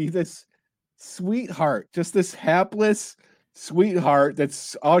just be this sweetheart, just this hapless sweetheart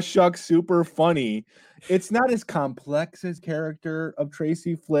that's all shucks super funny. It's not as complex as character of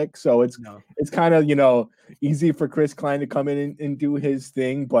Tracy Flick, so it's kind of easy for Chris Klein to come in and do his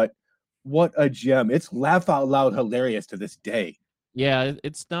thing, but what a gem. It's laugh out loud hilarious to this day. Yeah,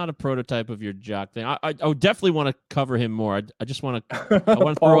 it's not a prototype of your jock thing. I would definitely want to cover him more. I just want to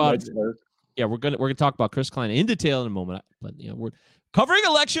throw out. Yeah, we're gonna talk about Chris Klein in detail in a moment. But we're covering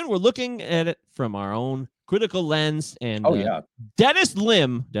election. We're looking at it from our own critical lens. And Dennis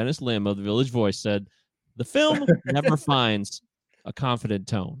Lim of the Village Voice said the film never finds a confident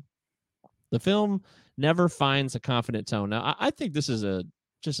tone. The film never finds a confident tone. Now, I think this is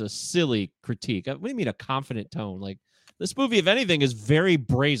just a silly critique. What do you mean a confident tone? Like, this movie, if anything, is very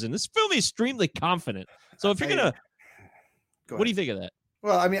brazen. This film is extremely confident. So if you're gonna, what do you think of that?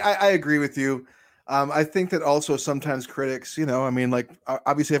 Well, I mean, I agree with you. I think that also sometimes critics, like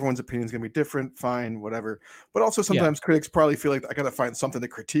obviously everyone's opinion is gonna be different, fine, whatever. But also sometimes critics probably feel like I gotta find something to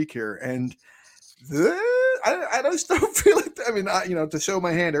critique here. And I just don't feel like. I mean, to show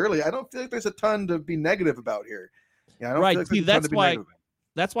my hand early, I don't feel like there's a ton to be negative about here. Yeah, I don't right. feel like See, there's a ton to be negative about.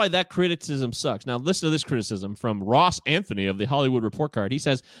 That's why that criticism sucks. Now, listen to this criticism from Ross Anthony of the Hollywood Report Card. He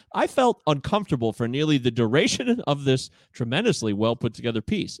says, I felt uncomfortable for nearly the duration of this tremendously well put together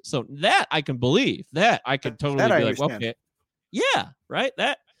piece. So that I can believe. That I can totally be like, okay, yeah, right.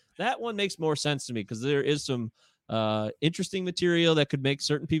 That one makes more sense to me because there is some interesting material that could make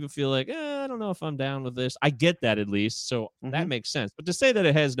certain people feel like, I don't know if I'm down with this. I get that at least. So that makes sense. But to say that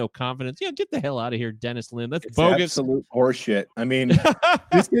it has no confidence, get the hell out of here, Dennis Lim. That's bogus. Absolute horseshit. I mean,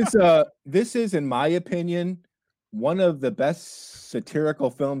 this is, in my opinion, one of the best satirical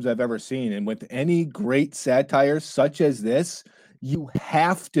films I've ever seen. And with any great satire such as this, you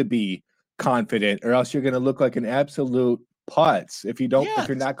have to be confident or else you're going to look like an absolute putz if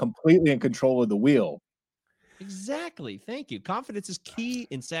you're not completely in control of the wheel. Exactly. Thank you. Confidence is key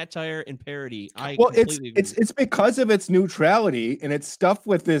in satire and parody. It's because of its neutrality and it's stuffed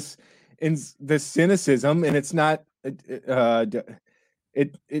with this cynicism, and it's not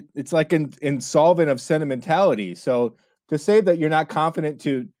it's like insolvent of sentimentality. So to say that you're not confident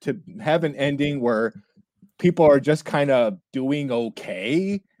to have an ending where people are just kind of doing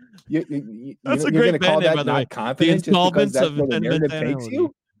okay, you're going to call that not confident just because that's where the narrative takes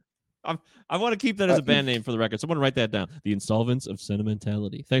you. I want to keep that as a band name for the record. Someone write that down. The Insolvents of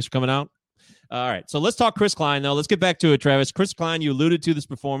Sentimentality. Thanks for coming out. All right. So let's talk Chris Klein, though. Let's get back to it, Travis. Chris Klein, you alluded to this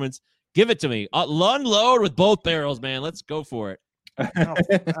performance. Give it to me. Unload with both barrels, man. Let's go for it. Fuck.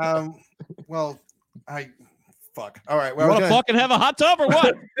 All right. Well, you want to fucking have a hot tub or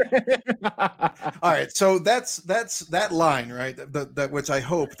what? All right. So that's that line, right? That which I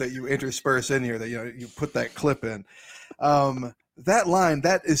hope that you intersperse in here, that you put that clip in. That line,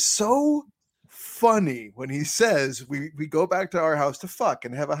 that is so funny when he says we go back to our house to fuck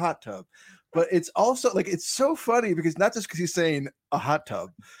and have a hot tub. But it's also like, it's so funny because not just because he's saying a hot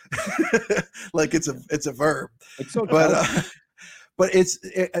tub, like it's a verb. It's so but it's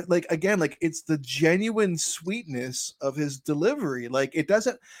it's the genuine sweetness of his delivery. Like it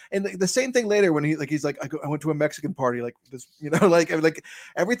doesn't, and the same thing later when he's like, I went to a Mexican party, like this, like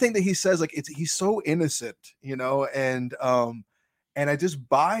everything that he says, like he's so innocent, and I just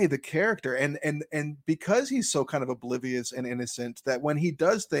buy the character, and because he's so kind of oblivious and innocent, that when he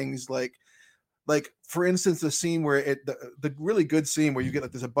does things like for instance, the scene where the really good scene where you get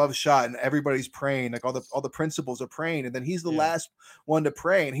like this above shot and everybody's praying, like all the principals are praying, and then he's the last one to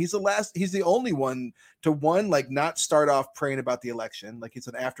pray, and he's the only one to not start off praying about the election, like it's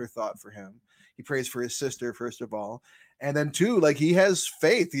an afterthought for him. He prays for his sister first of all, and then two, like he has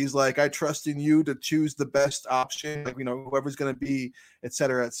faith. He's like, I trust in you to choose the best option, like whoever's going to be, et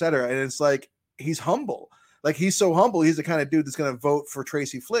cetera, and it's like he's humble. Like he's so humble, he's the kind of dude that's going to vote for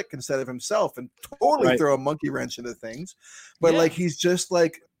Tracy Flick instead of himself and totally throw a monkey wrench into things. But like he's just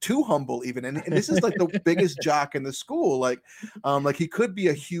like too humble even, and this is like the biggest jock in the school. Like he could be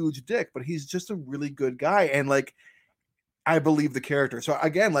a huge dick, but he's just a really good guy, and like I believe the character. So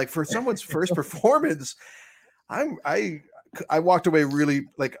again, like for someone's first performance, I walked away really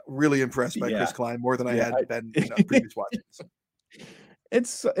impressed by Chris Klein more than I had been in previous watchings.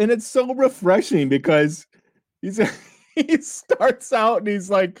 It's so refreshing because he starts out and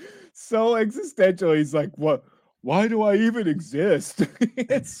he's like so existential. He's like, what? Why do I even exist?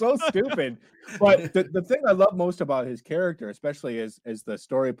 It's so stupid. But the thing I love most about his character, especially as the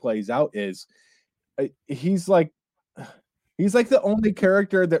story plays out, is he's like the only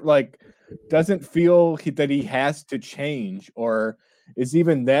character that like doesn't feel that he has to change or is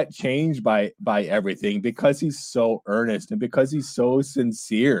even that changed by everything, because he's so earnest and because he's so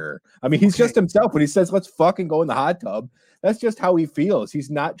sincere. I mean, he's just himself. When he says, let's fucking go in the hot tub, that's just how he feels. He's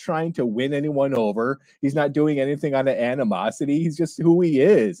not trying to win anyone over. He's not doing anything out of animosity. He's just who he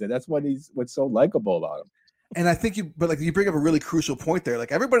is. And that's what's so likable about him. And I think you bring up a really crucial point there.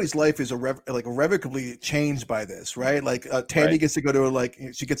 Like everybody's life is irrevocably changed by this, right? Like Tammy gets to go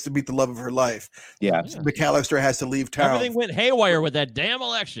to she gets to meet the love of her life. Yeah. McAllister has to leave town. Everything went haywire with that damn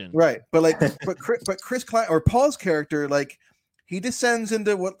election. Right. But Chris Klein, or Paul's character, like he descends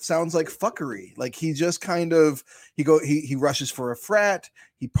into what sounds like fuckery. Like he just kind of he rushes for a frat.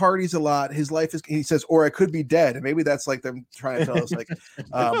 He parties a lot. His life is, he says, or I could be dead. And maybe that's like them trying to tell us like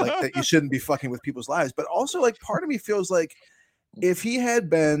that you shouldn't be fucking with people's lives. But also like part of me feels like if he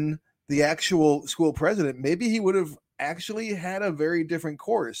had been the actual school president, maybe he would have actually had a very different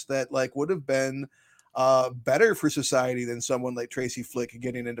course that like would have been better for society than someone like Tracy Flick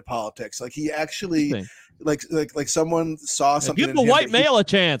getting into politics. Like he actually like someone saw something. Give the white male a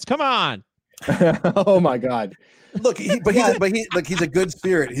chance. Come on. Oh my God. Look, he's a good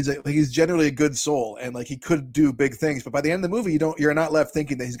spirit. He's generally a good soul, and like he could do big things. But by the end of the movie, you're not left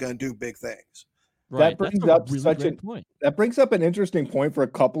thinking that he's going to do big things. Right. That brings up point. That brings up an interesting point for a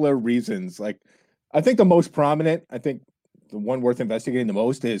couple of reasons. Like, I think the most prominent, I think the one worth investigating the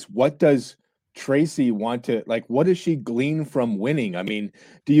most is, what does Tracy want to, like, what does she glean from winning? I mean,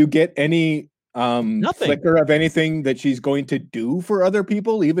 do you get any flicker of anything that she's going to do for other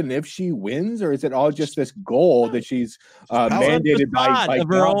people, even if she wins, or is it all just this goal that she's mandated by of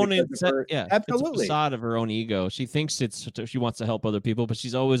her own? Absolutely, it's a facade of her own ego. She thinks she wants to help other people, but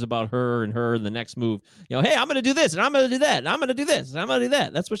she's always about her and the next move. Hey, I'm going to do this, and I'm going to do that, and I'm going to do this, and I'm going to do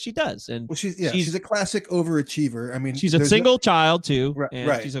that. That's what she does. And she's a classic overachiever. I mean, she's a single child too,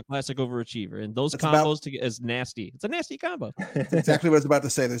 and she's a classic overachiever. And those combos is nasty. It's a nasty combo. That's exactly what I was about to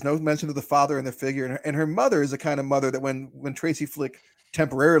say. There's no mention of the father and the figure, and her mother is the kind of mother that when Tracy Flick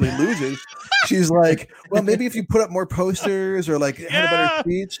temporarily loses, she's like, well, maybe if you put up more posters or like had a better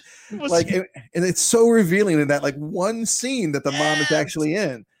speech, and it's so revealing in that like one scene that the mom is actually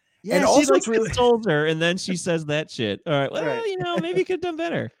in. Yeah, and also she like consoles her, and then she says that shit. All right, well, maybe you could have done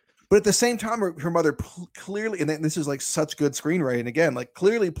better. But at the same time, her mother clearly, and this is like such good screenwriting again, like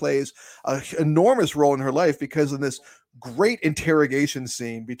clearly plays an enormous role in her life because of this great interrogation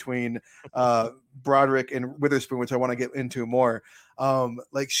scene between Broderick and Witherspoon, which I want to get into more.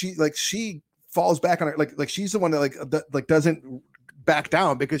 She falls back on her, like she's the one that doesn't back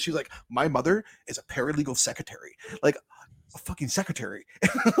down, because she's like, my mother is a paralegal secretary, like a fucking secretary.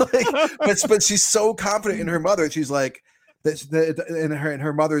 but she's so confident in her mother. She's like, and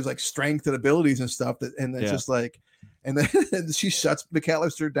her mother's like strength and abilities and stuff, just like, and then she shuts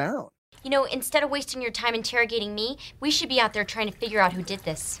McAllister down. Instead of wasting your time interrogating me, we should be out there trying to figure out who did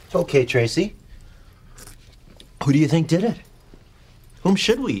this. Okay, Tracy. Who do you think did it? Whom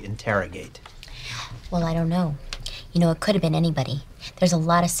should we interrogate? Well, I don't know. It could have been anybody. There's a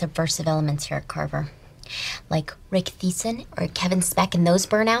lot of subversive elements here at Carver. Like Rick Thiessen or Kevin Speck and those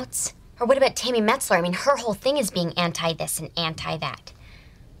burnouts. Or what about Tammy Metzler? I mean, her whole thing is being anti-this and anti-that.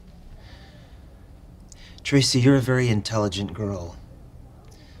 Tracy, you're a very intelligent girl.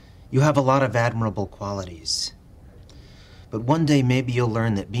 You have a lot of admirable qualities. But one day maybe you'll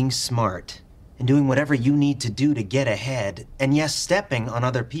learn that being smart and doing whatever you need to do to get ahead, and yes, stepping on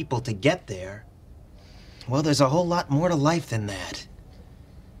other people to get there, well, there's a whole lot more to life than that.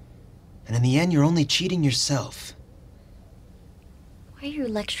 And in the end, you're only cheating yourself. Why are you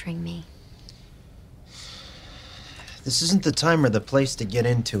lecturing me? This isn't the time or the place to get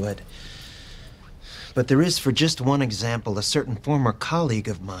into it. But there is, for just one example, a certain former colleague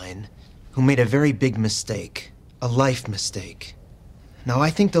of mine who made a very big mistake, a life mistake. Now, I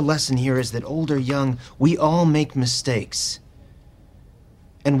think the lesson here is that old or young, we all make mistakes.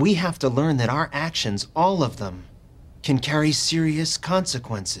 And we have to learn that our actions, all of them, can carry serious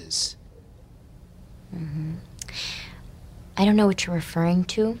consequences. Mm-hmm. I don't know what you're referring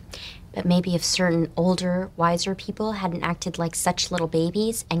to, but maybe if certain older, wiser people hadn't acted like such little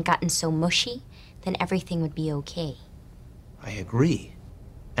babies and gotten so mushy, then everything would be okay. I agree.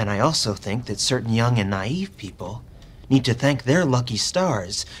 And I also think that certain young and naive people need to thank their lucky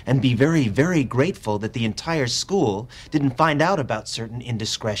stars and be very, very grateful that the entire school didn't find out about certain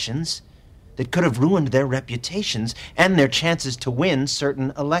indiscretions that could have ruined their reputations and their chances to win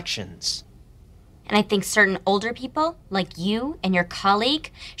certain elections. And I think certain older people, like you and your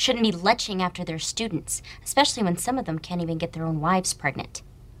colleague, shouldn't be leching after their students, especially when some of them can't even get their own wives pregnant.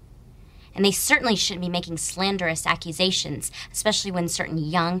 And they certainly shouldn't be making slanderous accusations, especially when certain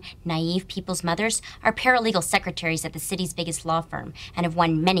young, naive people's mothers are paralegal secretaries at the city's biggest law firm and have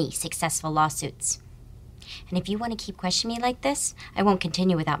won many successful lawsuits. And if you want to keep questioning me like this, I won't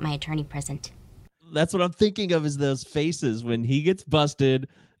continue without my attorney present. That's what I'm thinking of, is those faces when he gets busted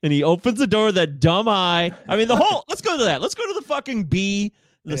and he opens the door with that dumb eye. I mean, let's go to that. Let's go to the fucking bee.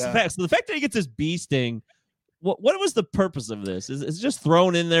 So the fact that he gets this bee sting, what was the purpose of this? Is it just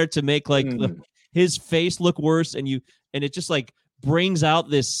thrown in there to make like his face look worse, and it just like brings out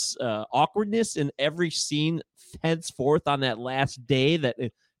this awkwardness in every scene henceforth on that last day that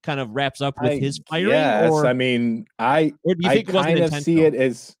it kind of wraps up with his firing? Yes, or, I mean, I kind of see it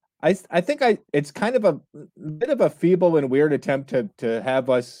as I think it's kind of a bit of a feeble and weird attempt to have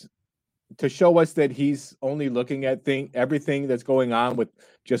us to show us that he's only looking at everything that's going on with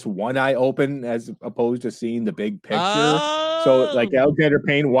just one eye open, as opposed to seeing the big picture. So like Alexander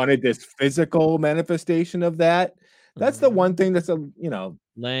Payne wanted this physical manifestation of that. That's the one thing that's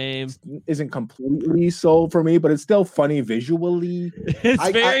lame. Isn't completely sold for me, but it's still funny visually. It's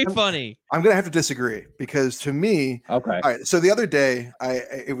very funny. I'm gonna have to disagree because to me, okay. All right. So the other day,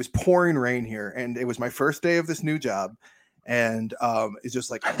 it was pouring rain here, and it was my first day of this new job, and it's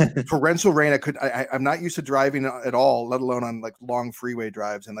just like torrential rain. I'm not used to driving at all, let alone on like long freeway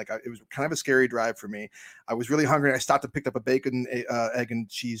drives, and it was kind of a scary drive for me. I was really hungry. And I stopped and picked up a bacon, egg, and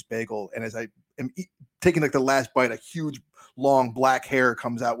cheese bagel, and as I am taking like the last bite, a huge long black hair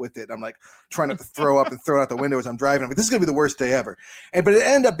comes out with it. I'm like trying not to throw up and throw it out the window as I'm driving. I'm like, this is gonna be the worst day ever. But it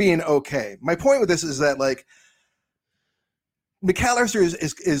ended up being okay. My point with this is that like McAllister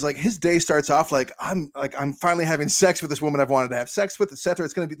is like his day starts off like I'm finally having sex with this woman I've wanted to have sex with, etc.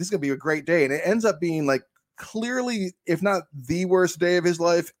 This is gonna be a great day, and it ends up being like clearly, if not the worst day of his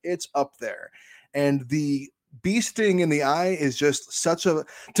life, it's up there. And the bee sting in the eye is just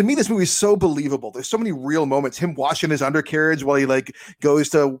to me, this movie is so believable. There's so many real moments. Him washing his undercarriage while he like goes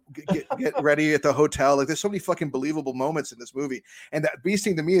to get ready at the hotel. Like there's so many fucking believable moments in this movie. And that bee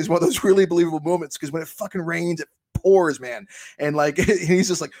sting to me is one of those really believable moments because when it fucking rains, it pours, man. And like, he's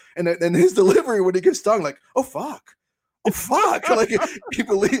just like, and his delivery when he gets stung, like, oh fuck. Like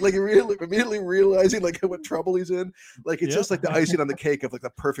people like really immediately realizing like what trouble he's in. Like it's just like the icing on the cake of like the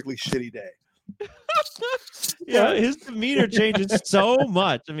perfectly shitty day. Yeah, his demeanor changes so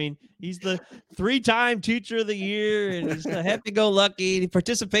much. I mean, he's the 3-time teacher of the year, and he's happy-go-lucky. He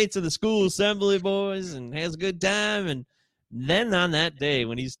participates in the school assembly, boys, and has a good time. And then on that day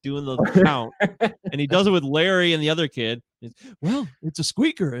when he's doing the count, and he does it with Larry and the other kid, well, it's a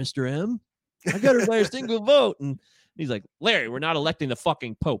squeaker, Mr. M. I got her by a single vote. And he's like, Larry, we're not electing the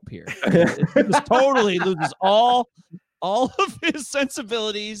fucking Pope here. He just totally loses all of his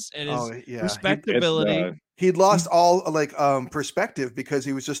sensibilities and his respectability. He'd lost all like perspective because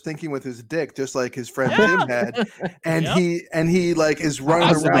he was just thinking with his dick, just like his friend Jim had, and he like is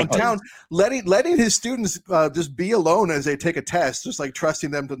running around town, letting his students just be alone as they take a test, just like trusting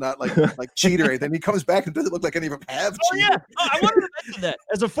them to not like cheat or anything. He comes back and doesn't look like any of them have cheated. Yeah, I wanted to mention that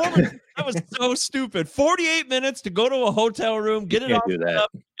as a former. That was so stupid. 48 minutes to go to a hotel room, get it all up,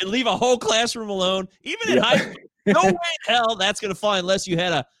 and leave a whole classroom alone, even in high school. No way in hell that's going to fly unless you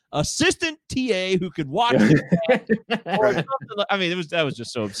had a assistant TA who could watch it. Or something. I mean, that was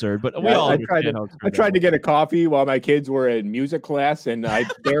just so absurd. But we all I tried to get a coffee while my kids were in music class, and I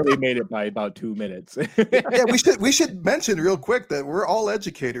barely made it by about 2 minutes. Yeah, we should mention real quick that we're all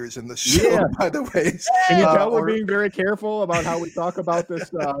educators in the show. By the way, can you tell we're being very careful about how we talk about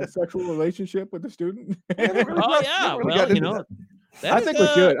this sexual relationship with the student? I think we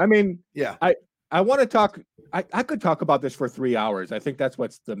should. I mean, I want to talk. I could talk about this for 3 hours. I think that's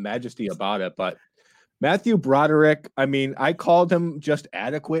what's the majesty about it. But Matthew Broderick, I mean, I called him just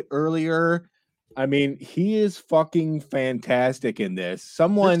adequate earlier. I mean, he is fucking fantastic in this.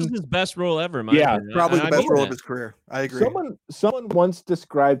 This is his best role ever, probably the best role of his career. I agree. Someone once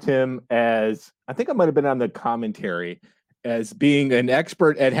described him as, I think it might have been on the commentary, as being an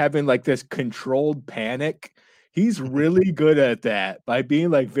expert at having like this controlled panic. He's really good at that by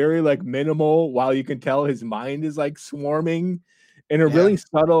being like very like minimal while you can tell his mind is like swarming in a really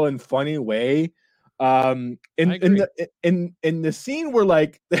subtle and funny way. In the scene where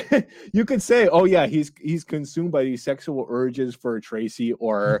like you could say, oh yeah, he's consumed by these sexual urges for Tracy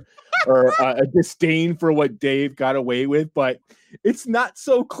or a disdain for what Dave got away with, but it's not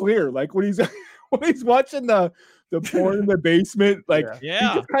so clear. Like when he's watching the porn in the basement, like he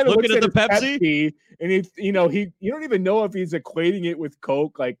just kind of looking at the Pepsi, and you don't even know if he's equating it with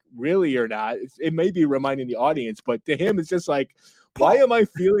Coke, like really or not. It may be reminding the audience, but to him, it's just like, why am I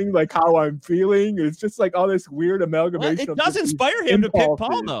feeling like how I'm feeling? It's just like all this weird amalgamation. It does inspire him to pick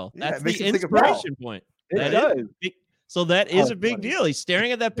Paul, though. That's the inspiration point. It does. So that is a big deal. He's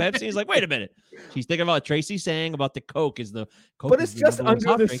staring at that Pepsi. He's like, wait a minute. He's thinking about what Tracy saying about the Coke is the Coke. But it's just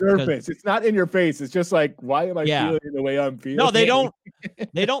under the surface. It's not in your face. It's just like, why am I feeling the way I'm feeling? No, they don't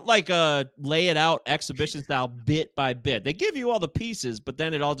like lay it out exhibition style bit by bit. They give you all the pieces, but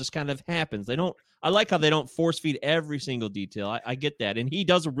then it all just kind of happens. I like how they don't force feed every single detail. I get that. And he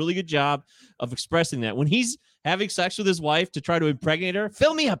does a really good job of expressing that. When he's having sex with his wife to try to impregnate her,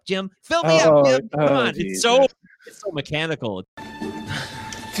 fill me up, Jim. Fill me up, Jim. Come on. Jesus. It's so mechanical.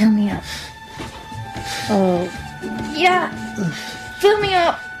 Fill me up. Oh, yeah. Fill me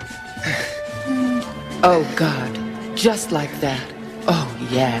up. Oh, God. Just like that. Oh,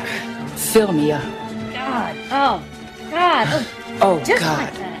 yeah. Fill me up. God. Oh, God. Oh, just God.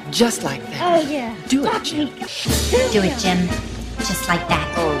 Like that. Just like that. Oh, yeah. Do it, Jim. Do it, Jim. Just like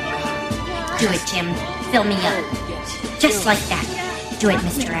that. Oh, God. Do it, Jim. Fill me up. Just like that. Do it,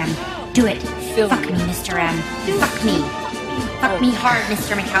 Mr. M. Do it. Fuck me, Mr. M. Fuck me. Fuck me hard,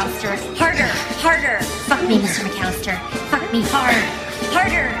 Mr. McAllister. Harder, harder. Fuck me, Mr. McAllister. Fuck me hard,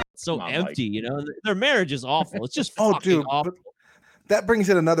 harder. So empty, you know. Their marriage is awful. It's just Oh, fucking dude, awful. that brings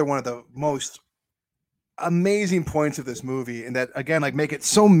in another one of the most amazing points of this movie, and that again, like, make it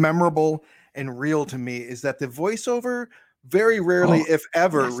so memorable and real to me, is that the voiceover very rarely, if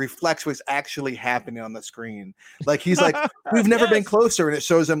ever, reflects what's actually happening on the screen. Like, he's like, we've never been closer, and it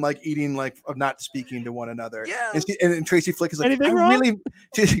shows them like eating, like, of not speaking to one another. Yeah. And Tracy Flick is like, Anything wrong?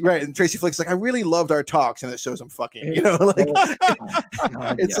 right. And Tracy Flick's like, I really loved our talks, and it shows them fucking, you know, like,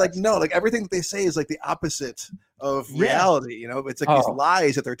 it's like, no, like, everything that they say is like the opposite of reality, you know. It's like these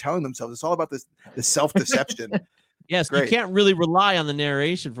lies that they're telling themselves. It's all about this self-deception. Yes, Great. you can't really rely on the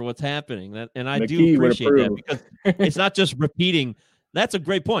narration for what's happening. And I do McKee would appreciate that, approve. because it's not just repeating. That's a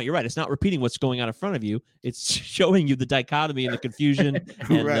great point. You're right. It's not repeating what's going on in front of you. It's showing you the dichotomy and the confusion and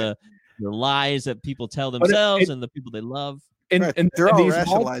the lies that people tell themselves and the people they love. And they're all these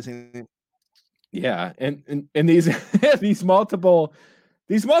rationalizing. and these these multiple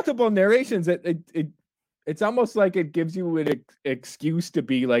narrations, it's almost like it gives you an excuse to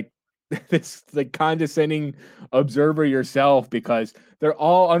be like this like condescending observer yourself, because they're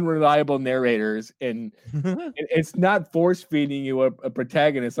all unreliable narrators, and it's not force feeding you a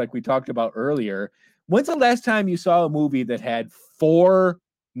protagonist like we talked about earlier. When's the last time you saw a movie that had 4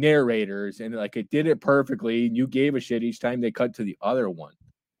 narrators and like it did it perfectly and you gave a shit each time they cut to the other one?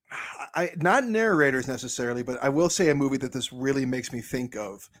 Not narrators necessarily, but I will say a movie that this really makes me think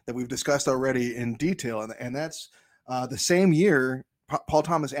of, that we've discussed already in detail, and that's the same year, Paul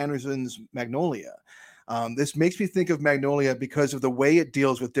Thomas Anderson's Magnolia. This makes me think of Magnolia because of the way it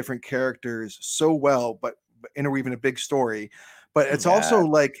deals with different characters so well, but interweaving a big story. But it's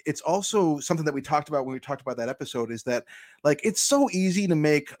also something that we talked about when we talked about that episode, is that, like, it's so easy to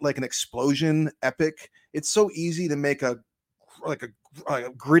make like an explosion epic. It's so easy to make a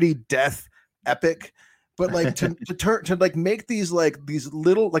gritty death epic. But like to like make these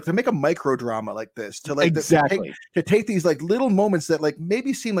little, like, to make a micro drama like this, to like to take these like little moments that like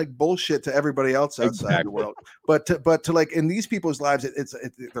maybe seem like bullshit to everybody else outside the world, but to like in these people's lives,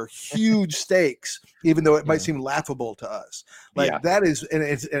 they're huge stakes, even though it might seem laughable to us. Like that is, and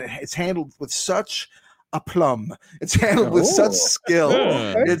it's handled with such aplomb. It's handled with such skill.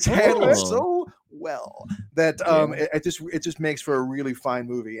 It's handled so well that it just makes for a really fine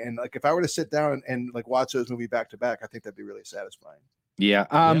movie. And like, if I were to sit down and like watch those movies back to back, I think that'd be really satisfying.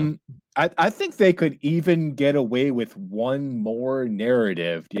 I think they could even get away with one more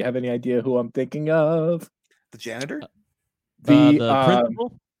narrative. Do you have any idea who I'm thinking of? The janitor? The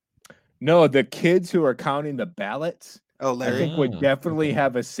principal? No, the kids who are counting the ballots. Oh, Larry. I think would definitely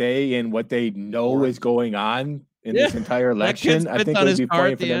have a say in what they know is going on in this entire election. I think it would be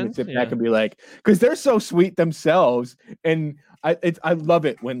funny for them to sit back and be like, because they're so sweet themselves, and I love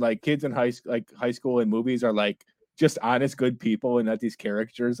it when like kids in high school and movies are like just honest, good people, and not these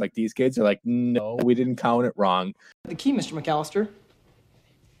characters. Like, these kids are like, no, we didn't count it wrong. The key, Mr. McAllister.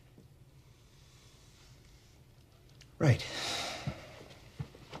 Right.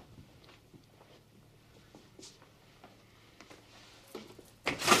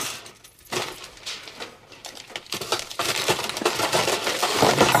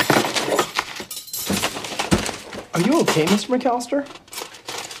 Are you okay, Mr. McAllister?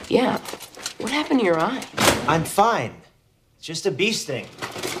 Yeah. What happened to your eye? I'm fine. It's just a bee sting.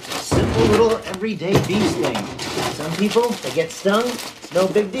 Simple little everyday bee sting. Some people, they get stung, it's no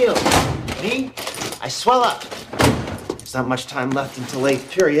big deal. Me, I swell up. There's not much time left until 8th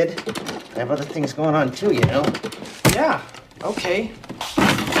period. I have other things going on too, you know. Yeah, okay.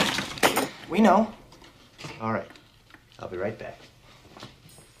 We know. All right. I'll be right back.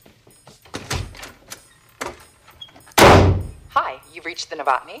 Hi, you've reached the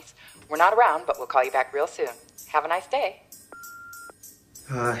Novotnys. We're not around, but we'll call you back real soon. Have a nice day.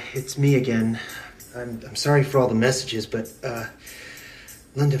 It's me again. I'm sorry for all the messages, but,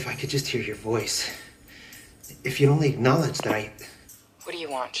 Linda, if I could just hear your voice. If you'd only acknowledge that What do you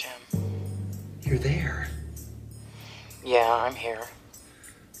want, Jim? you're there. Yeah, I'm here.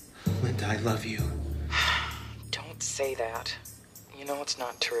 Linda, I love you. Don't say that. You know it's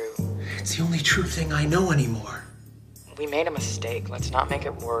not true. It's the only true thing I know anymore. We made a mistake. Let's not make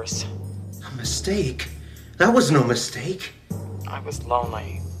it worse. A mistake? That was no mistake. I was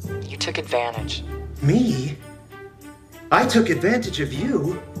lonely. You took advantage. Me? I took advantage of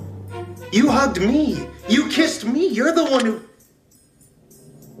you. You hugged me. You kissed me. You're the one who...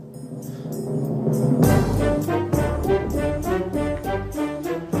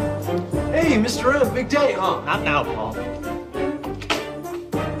 Hey, Mr. M, big day, huh? Not now, Paul.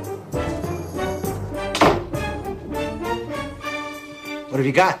 What have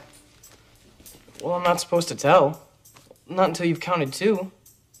you got? Well, I'm not supposed to tell. Not until you've counted 2.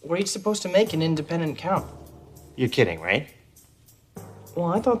 We're each supposed to make an independent count. You're kidding, right? Well,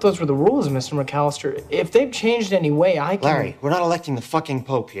 I thought those were the rules, Mr. McAllister. If they've changed any way, I can... Larry, we're not electing the fucking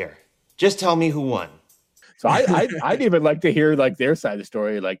Pope here. Just tell me who won. So I'd even like to hear like their side of the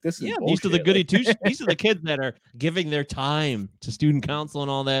story. Like this is bullshit. These are the goody two. These are the kids that are giving their time to student council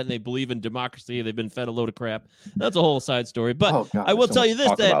and all that, and they believe in democracy. They've been fed a load of crap. That's a whole side story. But I will tell you this: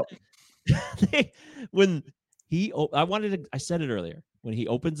 that I said it earlier. When he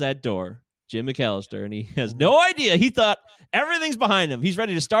opens that door, Jim McAllister, and he has no idea. He thought everything's behind him. He's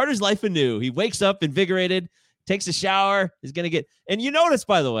ready to start his life anew. He wakes up invigorated, takes a shower. He's gonna get. And you notice,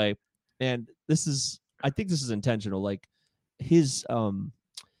 by the way, and I think this is intentional. Like his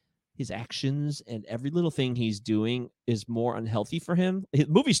actions and every little thing he's doing is more unhealthy for him. His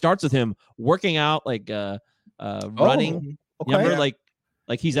movie starts with him working out, like running. Okay. Remember, like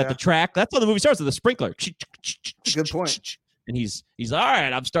he's at the track. That's how the movie starts, with the sprinkler. Good point. And he's all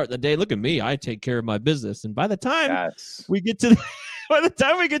right. I'm starting the day. Look at me. I take care of my business. And by the time we get to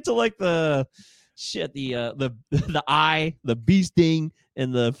like the eye, the bee sting,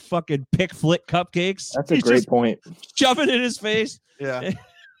 and the fucking pick flick cupcakes. That's a great point. Shoving it in his face. Yeah.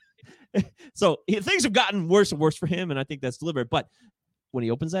 So things have gotten worse and worse for him, and I think that's deliberate. But when he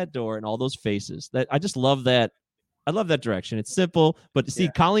opens that door and all those faces, that I just love that. I love that direction. It's simple, but to see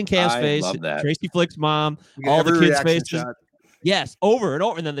Colleen Camp's face, Tracy Flick's mom, all the kids' faces. Shot. Yes, over and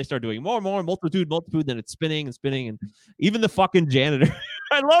over, and then they start doing more and more, multitude, then it's spinning and spinning, and even the fucking janitor.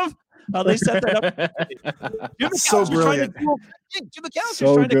 I love how they set that up. Jim so brilliant. Jim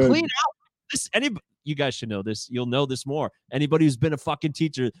McAllister's trying to clean out this. You guys should know this. You'll know this more. Anybody who's been a fucking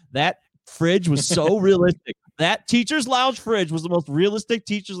teacher, that fridge was so realistic. That teacher's lounge fridge was the most realistic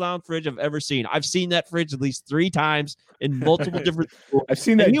teacher's lounge fridge I've ever seen. I've seen that fridge at least 3 times in multiple different schools. I've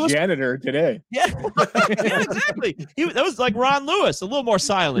seen that janitor today. Yeah, yeah, exactly. That was like Ron Lewis, a little more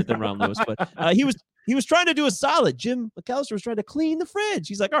silent than Ron Lewis, but he was trying to do a solid. Jim McAllister was trying to clean the fridge.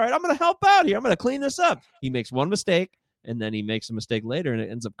 He's like, all right, I'm going to help out here. I'm going to clean this up. He makes one mistake, and then he makes a mistake later, and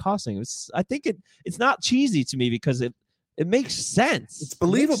it ends up costing him. I think it's not cheesy to me because it makes sense. It's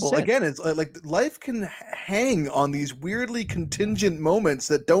believable. Again, it's like life can hang on these weirdly contingent moments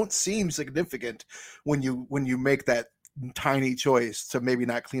that don't seem significant when you make that tiny choice to maybe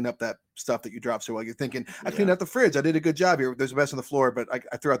not clean up that stuff that you dropped so well. You're thinking, I cleaned out the fridge. I did a good job here. There's a mess on the floor, but I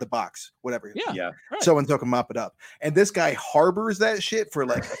threw out the box, whatever. Yeah. Right. So-and-so can mop it up. And this guy harbors that shit for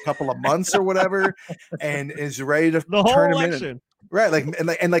like a couple of months or whatever and is ready to turn him in. Right,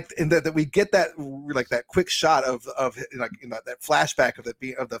 that we get that like that quick shot of that flashback of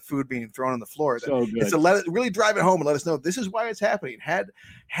the food being thrown on the floor. So good. It's to let it really drive it home and let us know this is why it's happening. Had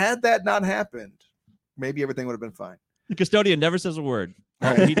that not happened, maybe everything would have been fine. The custodian never says a word.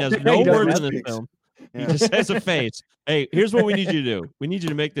 He does no words in this film. He just says a face. Hey, here's what we need you to do. We need you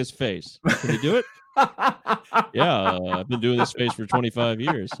to make this face. Can you do it? Yeah, I've been doing this face for 25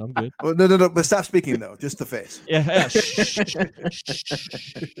 years. I'm good. Well, no. But stop speaking though. Just the face. Yeah.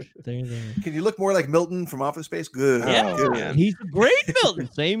 There. Can you look more like Milton from Office Space? Good. Yeah, good. He's a great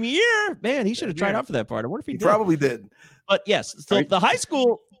Milton. Same year, man. He should have tried out for that part. I wonder if he did. Probably did. But yes, so the high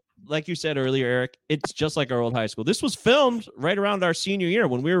school, like you said earlier, Eric, it's just like our old high school. This was filmed right around our senior year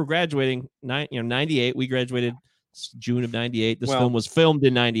when we were graduating. 98. We graduated June of 98. This film was filmed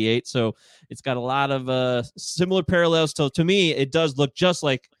in 98, so it's got a lot of similar parallels. To me, it does look just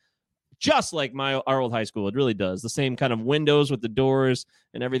like our old high school. It really does. The same kind of windows with the doors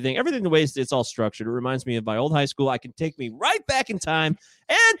and everything. Everything, the way it's all structured, it reminds me of my old high school. I can take me right back in time,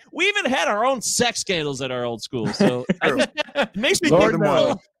 and we even had our own sex scandals at our old school. So it makes me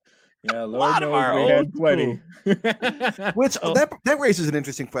think. Yeah, Lord knows we had plenty. Which that raises an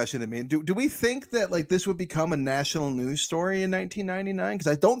interesting question to me. Do we think that like this would become a national news story in 1999?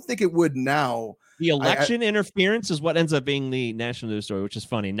 Because I don't think it would now. The election interference is what ends up being the national news story, which is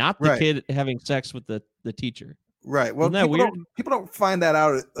funny. Not the kid having sex with the teacher. Right. Well, people don't find that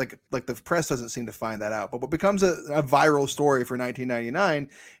out. Like the press doesn't seem to find that out. But what becomes a viral story for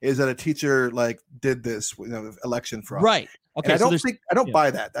 1999 is that a teacher like did this, election fraud. Right. Okay. And I don't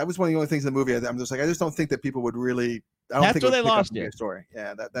buy that. That was one of the only things in the movie. I'm just like, I just don't think that people would really. I don't that's think where they lost you. Story.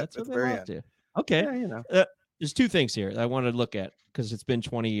 Yeah. That's where the very end. You. Okay. Yeah, there's 2 things here that I wanted to look at because it's been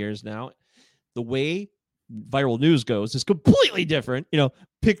 20 years now. The way viral news goes is completely different.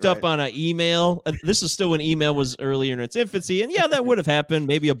 Picked up on an email. This is still when email was earlier in its infancy, and that would have happened.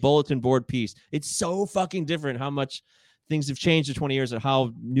 Maybe a bulletin board piece. It's so fucking different how much things have changed in 20 years and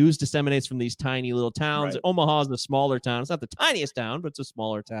how news disseminates from these tiny little towns. Right. Omaha is a smaller town. It's not the tiniest town, but it's a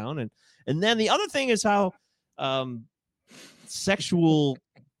smaller town. And then the other thing is how sexual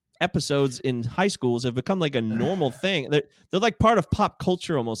episodes in high schools have become like a normal thing. They're like part of pop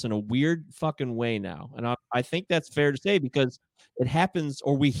culture almost in a weird fucking way now. And I think that's fair to say because it happens,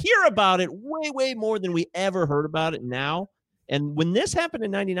 or we hear about it way, way more than we ever heard about it now. And when this happened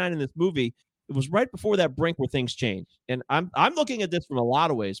in 99 in this movie, it was right before that brink where things changed. And I'm looking at this from a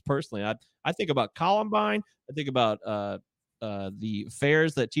lot of ways personally. I think about Columbine. I think about the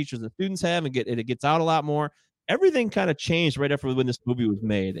affairs that teachers and students have, and it gets out a lot more. Everything kind of changed right after when this movie was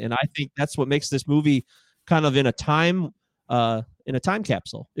made, and I think that's what makes this movie kind of in a time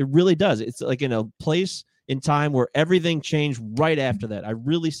capsule. It really does. It's like in a place in time where everything changed right after that. I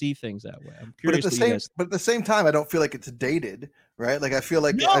really see things that way. I'm curious. But at the same time, I don't feel like it's dated, right? Like I feel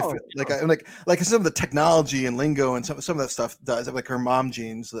like like some of the technology and lingo and some of that stuff does, like her mom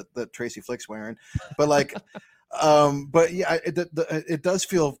jeans that Tracy Flick's wearing, but like, but yeah, it does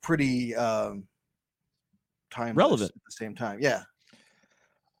feel pretty timeless relevant at the same time. Yeah.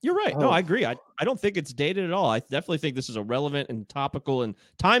 You're right. No, I agree. I don't think it's dated at all. I definitely think this is a relevant and topical and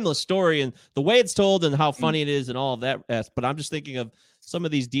timeless story, and the way it's told and how funny it is and all of that. But I'm just thinking of some of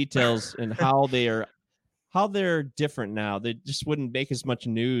these details and how they're different now. They just wouldn't make as much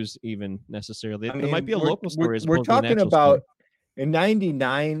news even necessarily. It might be a local story. We're talking about in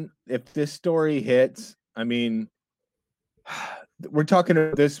 99. If this story hits, I mean, we're talking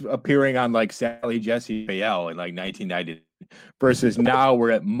about this appearing on like Sally Jesse Bayell in like 1990 versus now where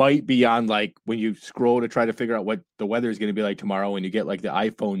it might be on like when you scroll to try to figure out what the weather is going to be like tomorrow when you get like the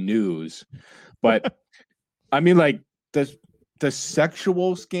iPhone news. But I mean, like the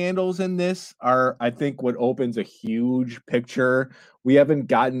sexual scandals in this are, I think, what opens a huge picture. We haven't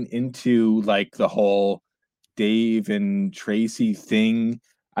gotten into like the whole Dave and Tracy thing.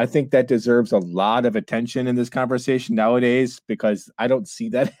 I think that deserves a lot of attention in this conversation nowadays because I don't see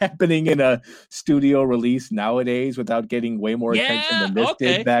that happening in a studio release nowadays without getting way more attention than this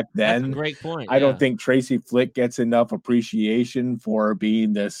did back then. That's a great point. I don't think Tracy Flick gets enough appreciation for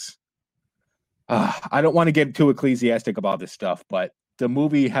being this. I don't want to get too ecclesiastic about this stuff, but the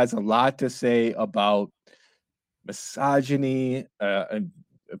movie has a lot to say about misogyny,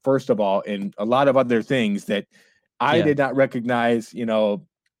 first of all, and a lot of other things that I did not recognize,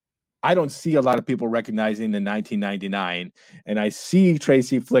 I don't see a lot of people recognizing in 1999, and I see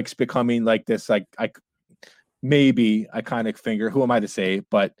Tracy Flick's becoming like this, like maybe iconic figure. Who am I to say?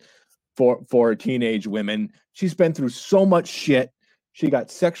 But for teenage women, she's been through so much shit. She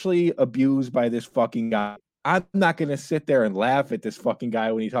got sexually abused by this fucking guy. I'm not gonna sit there and laugh at this fucking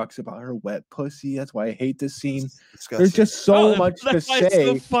guy when he talks about her wet pussy. That's why I hate this scene. There's just so much to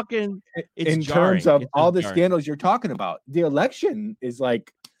say in terms of all the scandals you're talking about. The election is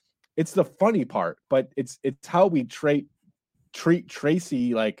like. It's the funny part, but it's how we treat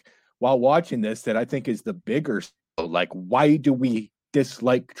Tracy like while watching this that I think is the bigger. Like, why do we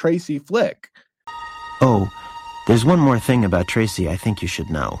dislike Tracy Flick? Oh, there's one more thing about Tracy I think you should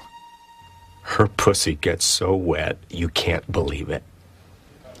know. Her pussy gets so wet, you can't believe it.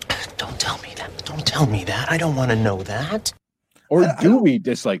 Don't tell me that. Don't tell me that. I don't want to know that. Or do we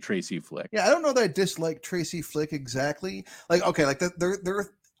dislike Tracy Flick? Yeah, I don't know that I dislek Tracy Flick exactly. Like, okay, like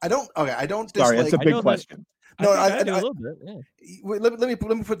there. I don't dislike. Sorry, that's a big question. No, I do a little bit. Yeah. Let me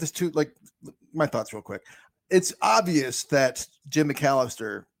put this to like my thoughts real quick. It's obvious that Jim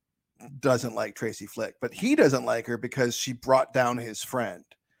McAllister doesn't like Tracy Flick, but he doesn't like her because she brought down his friend,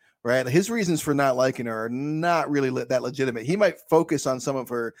 right? His reasons for not liking her are not really that legitimate. He might focus on some of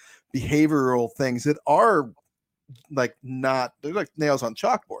her behavioral things that are like they're like nails on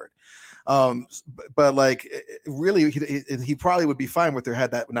chalkboard. But like really he probably would be fine with her had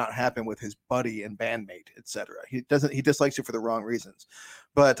that not happen with his buddy and bandmate, etc. He dislikes her for the wrong reasons,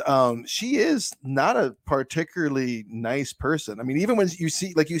 but she is not a particularly nice person. I mean, even when you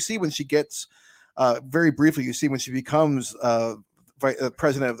see when she gets very briefly, you see when she becomes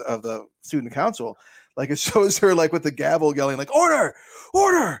president of the student council, like it shows her like with the gavel yelling like order,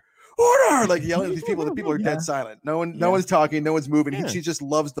 like yelling at these people. The people are dead silent. No one's talking. No one's moving. She just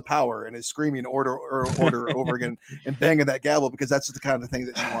loves the power and is screaming order over again and banging that gavel because that's the kind of thing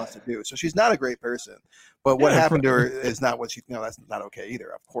that she wants to do. So she's not a great person. But what happened to her is not what she. No, that's not okay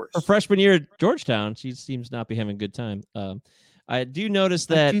either. Of course. Her freshman year at Georgetown, she seems not be having a good time. I do notice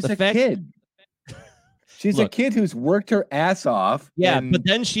that she's a kid. She's a kid who's worked her ass off. Yeah, but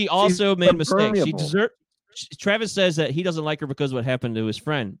then she also made mistakes. She deserved. Travis says that he doesn't like her because of what happened to his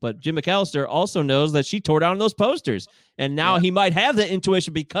friend, but Jim McAllister also knows that she tore down those posters, and now he might have that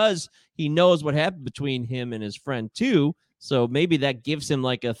intuition because he knows what happened between him and his friend too. So maybe that gives him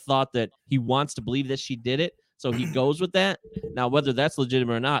like a thought that he wants to believe that she did it. So he goes with that. Now, whether that's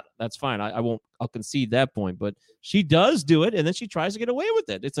legitimate or not, that's fine. I'll concede that point. But she does do it, and then she tries to get away with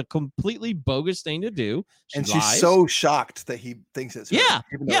it. It's a completely bogus thing to do. She's lies. so shocked that he thinks it's her, yeah,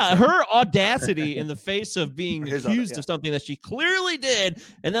 even though yeah. it's not. Her audacity in the face of being accused of something that she clearly did,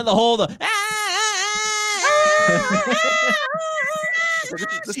 and then the whole This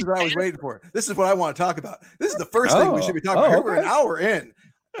is what I was waiting for. This is what I want to talk about. This is the first thing we should be talking about. Here we're an hour in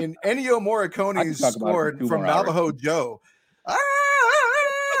Ennio Morricone's score from Navajo Joe.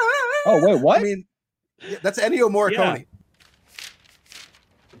 Oh wait, what? I mean, that's Ennio Morricone. Yeah.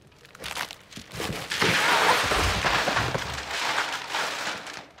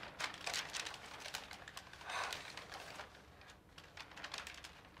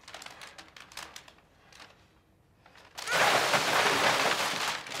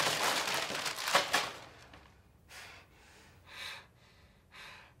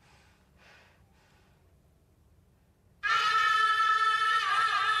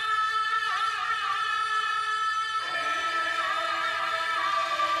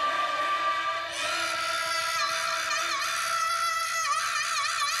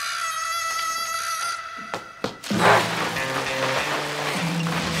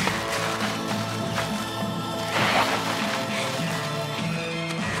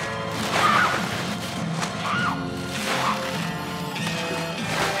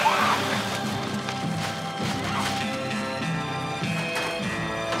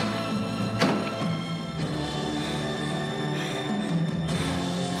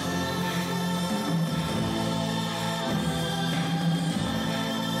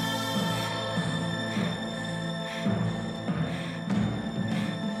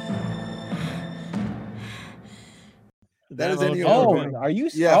 That is Ennio Morricone. Are you?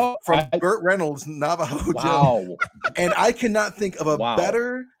 From Burt Reynolds' Navajo Joe. And I cannot think of a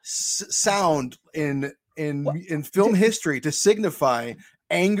better sound in film history to signify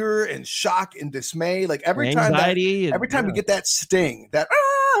anger and shock and dismay. Like every time we get that sting, that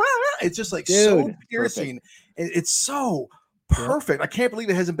it's just like so piercing. It's so perfect. I can't believe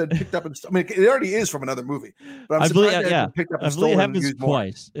it hasn't been picked up. I mean, it already is from another movie, but I'm surprised it hasn't been picked up and stolen. It happens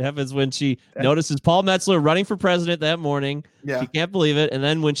twice. It happens when she notices Paul Metzler running for president that morning. Yeah. She can't believe it. And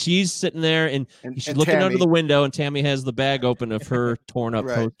then when she's sitting there and she's looking under the window and Tammy has the bag open of her torn up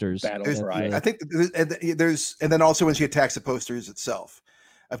posters. I think there's, and then also when she attacks the posters itself,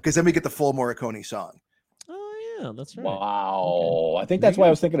 because then we get the full Morricone song. Yeah, that's right. Wow. I think that's why I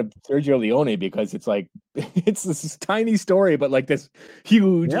was thinking of Sergio Leone, because it's like it's this tiny story, but like this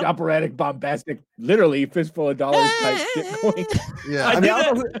huge operatic, bombastic, literally fistful of dollars type shit going. Yeah, I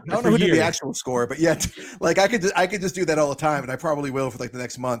don't know who did the actual score, but yet, like I could just do that all the time, and I probably will for like the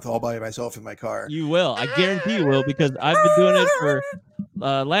next month, all by myself in my car. You will. I guarantee you will, because I've been doing it for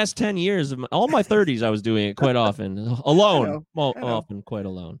last 10 years of all my 30s. I was doing it quite often, alone. Often quite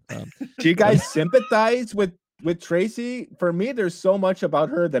alone. Do you guys sympathize with Tracy? For me, there's so much about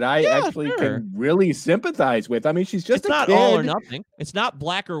her that I actually can really sympathize with. I mean, she's just not kid. all or nothing. It's not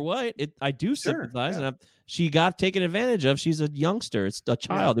black or white. I do sympathize, and she got taken advantage of. She's a youngster. It's a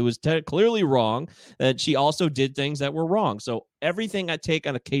child. It was clearly wrong. That she also did things that were wrong. So everything I take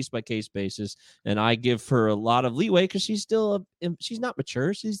on a case by case basis, and I give her a lot of leeway because she's still she's not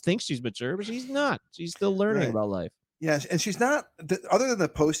mature. She thinks she's mature, but she's not. She's still learning about life. Yes, and she's not, other than the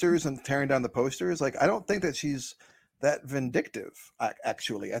posters and tearing down the posters, like I don't think that she's that vindictive,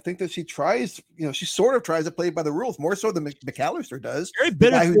 actually. I think that she tries, she sort of tries to play by the rules, more so than McAllister does. Very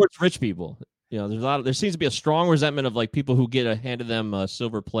bitter towards rich people. There seems to be a strong resentment of like people who get handed them a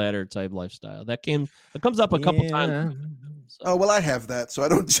silver platter type lifestyle. That comes up a couple times. So. Oh, well, I have that, so I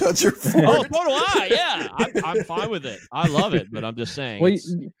don't judge her for it. So do I, yeah. I'm fine with it. I love it, but I'm just saying. Well,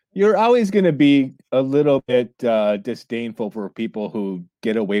 you're always going to be a little bit disdainful for people who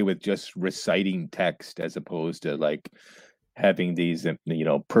get away with just reciting text as opposed to like having these,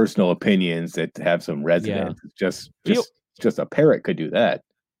 personal opinions that have some resonance. Yeah. Just a parrot could do that.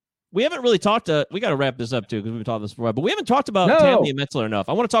 We haven't really talked we got to wrap this up too, because we've been talking this before, but we haven't talked about Tammy and Metzler enough.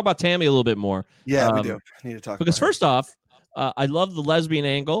 I want to talk about Tammy a little bit more. Yeah, we do. I need to talk because first off, I love the lesbian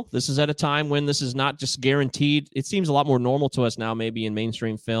angle. This is at a time when this is not just guaranteed. It seems a lot more normal to us now, maybe in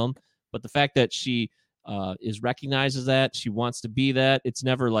mainstream film. But the fact that she recognizes that, she wants to be that, it's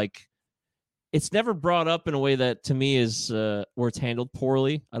never brought up in a way that to me is where it's handled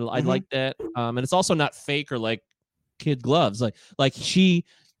poorly. I like that, and it's also not fake or like kid gloves. Like she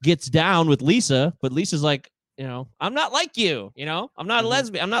gets down with Lisa, but Lisa's like, I'm not like you. I'm not a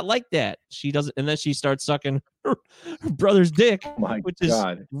lesbian. I'm not like that. She doesn't, and then she starts sucking her brother's dick, which is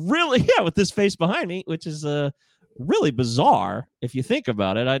really with this face behind me, which is really bizarre if you think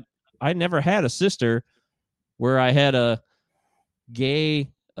about it. I never had a sister where I had a gay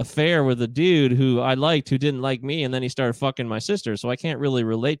affair with a dude who I liked who didn't like me, and then he started fucking my sister. So I can't really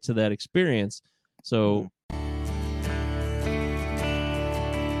relate to that experience. So There's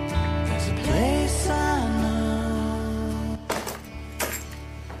a place I know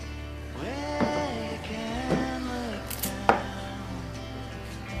where you can look down.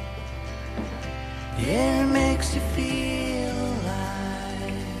 The air makes you feel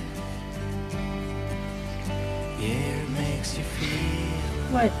alive. The air makes you feel.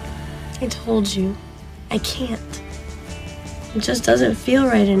 What? I told you. I can't. It just doesn't feel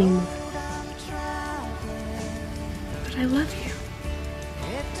right anymore. But I love you.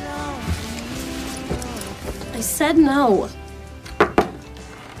 I said no.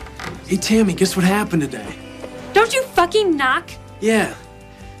 Hey, Tammy, guess what happened today? Don't you fucking knock! Yeah.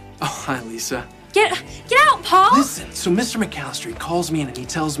 Oh, hi, Lisa. Get out, Paul! Listen, so Mr. McAllister, he calls me in and he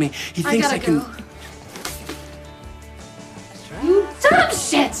tells me he thinks I can... You dumb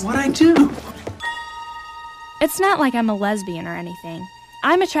shit! What'd I do? It's not like I'm a lesbian or anything.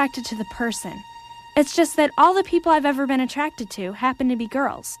 I'm attracted to the person. It's just that all the people I've ever been attracted to happen to be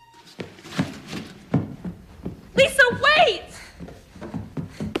girls. Lisa, wait!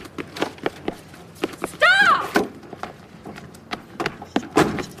 Stop!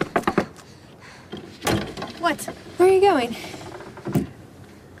 What? Where are you going?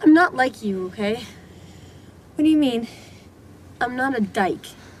 I'm not like you, okay? What do you mean? I'm not a dyke.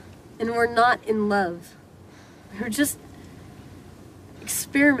 And we're not in love. We're just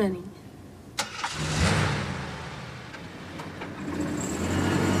experimenting.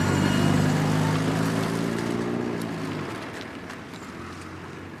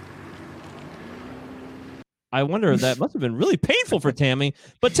 I wonder if that must have been really painful for Tammy.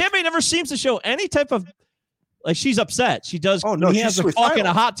 But Tammy never seems to show any type of like she's upset. She does. Oh no, when he she's has a fuck in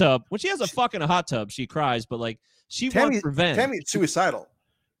suicidal. a hot tub. When she has a fuck in a hot tub, she cries. But like she wants revenge. Tammy's suicidal.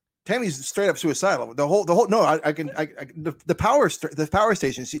 Tammy's straight up suicidal. The whole no, the power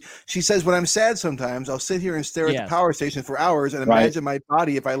station. She says when I'm sad sometimes I'll sit here and stare at Yes. the power station for hours and Right. imagine my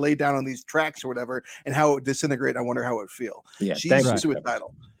body if I lay down on these tracks or whatever and how it would disintegrate. I wonder how it would feel. Yeah, she's thank you.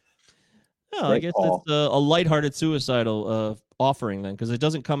 suicidal. Oh, I Great guess call. it's a lighthearted suicidal offering then, because it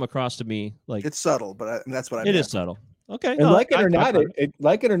doesn't come across to me like It's subtle, but that's what I it mean. is subtle. Okay, And no, like it I- or I- not, I-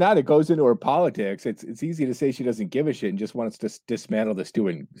 like it or not, it goes into her politics. It's easy to say she doesn't give a shit and just wants to dismantle the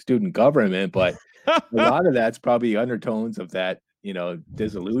student government, but a lot of that's probably undertones of that,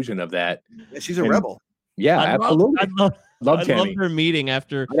 disillusion of that. Yeah, she's a And- rebel. Yeah, I absolutely. love Tammy. her meeting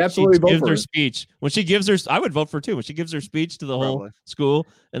after I'd absolutely she vote gives for her her. speech. When she gives her, I would vote for her too. When she gives her speech to the whole Probably. school,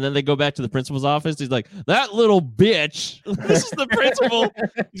 and then they go back to the principal's office, he's like, "That little bitch." This is the principal.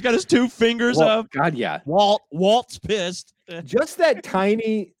 He's got his two fingers Well, up. God, yeah. Walt's pissed. Just that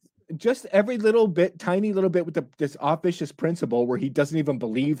just every tiny little bit with this officious principal where he doesn't even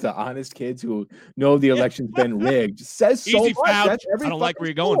believe the honest kids who know the election's been rigged. Says so Easy, much. Fouch. That's every I don't like fucking where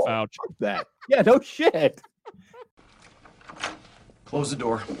you're going, school. Fouch. Fuck that. Yeah, no shit. Close the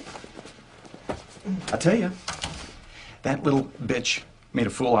door. I tell you, that little bitch made a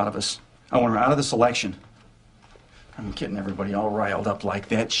fool out of us. I want her out of this election. I'm getting everybody all riled up like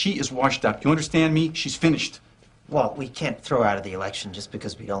that. She is washed up. You understand me? She's finished. Well, we can't throw her out of the election just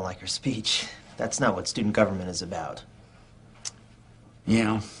because we don't like her speech. That's not what student government is about.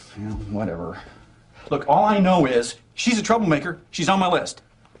 Yeah, whatever. Look, all I know is she's a troublemaker. She's on my list.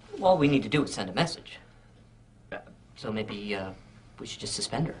 All we need to do is send a message. So maybe we should just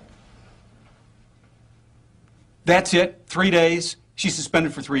suspend her. That's it. 3 days. She's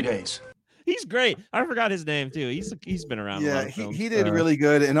suspended for 3 days. He's great. I forgot his name too. He's been around. a lot Yeah, of films. he did really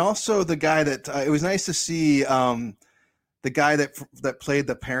good, and also the guy that it was nice to see. The guy that played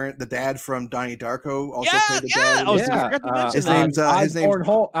the dad from Donnie Darko, also played the dad. Oh, I forgot to mention his that. name's Osborne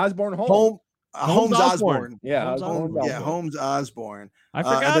Holmes. Holmes Osborne. Yeah, Holmes Osborne. Osborne. Yeah, Holmes Osborne. I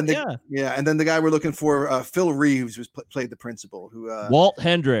forgot. And then and then the guy we're looking for, Phil Reeves, was played the principal. Who Walt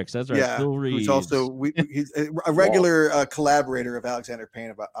Hendricks. That's right. Yeah, Phil Reeves. who's also he's a regular collaborator of Alexander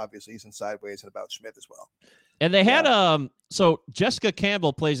Payne. Obviously, he's in Sideways and About Schmidt as well. And they had so Jessica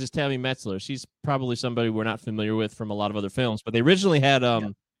Campbell plays as Tammy Metzler. She's probably somebody we're not familiar with from a lot of other films, but they originally had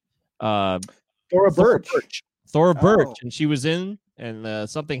Thora Birch. Thora Birch, and she was in, and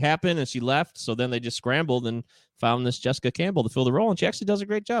something happened, and she left. So then they just scrambled and found this Jessica Campbell to fill the role, and she actually does a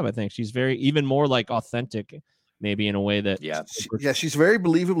great job. I think she's even more like authentic, maybe in a way that she's very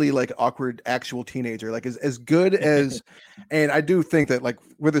believably like awkward actual teenager, like as good as. And I do think that like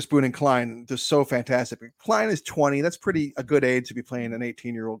Witherspoon and Klein just so fantastic. Klein is 20. That's a good age to be playing an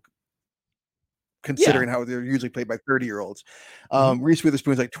 18-year-old considering how they're usually played by 30-year-olds. Reese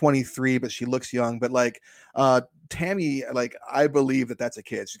Witherspoon's like 23, but she looks young. But like Tammy, like I believe that that's a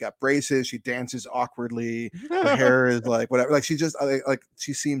kid. She's got braces. She dances awkwardly. Her hair is like whatever. Like she just like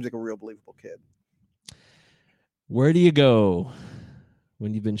she seems like a real believable kid. Where do you go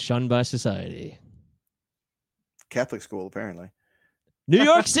when you've been shunned by society? Catholic school, apparently. New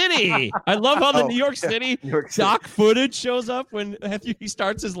York City. I love how the Oh, New York yeah, City New York City. stock footage shows up when he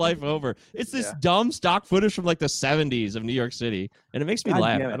starts his life over. It's this dumb stock footage from like the 70s of New York City, and it makes me God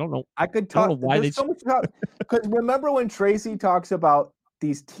laugh. damn it. I don't know. I could I don't talk. know why There's so much because remember when Tracy talks about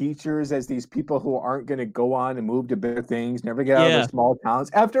these teachers as these people who aren't going to go on and move to bigger things, never get out of Yeah. their small towns.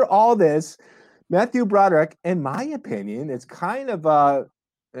 After all this, Matthew Broderick, in my opinion, it's kind of a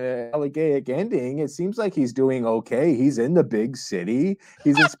elegiac ending. It seems like he's doing okay. He's in the big city.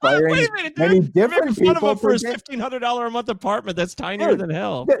 He's inspiring Wait a minute, many dude. different Making fun of people him for his get- $1,500 a month apartment that's tinier than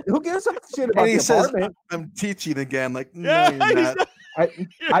hell. Who gives a shit about And he the says, apartment? "I'm teaching again." Like, no, Yeah, you're he's not.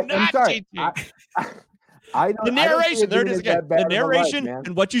 I'm not sorry. teaching. I The don't, I don't see narration, it there it being is as again. that bad The of a life, narration man.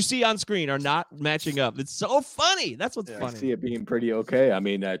 and what you see on screen are not matching up. It's so funny. That's what's I funny. see it being pretty okay. I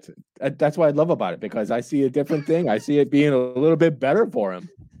mean, that's what I love about it, because I see a different thing. I see it being a little bit better for him.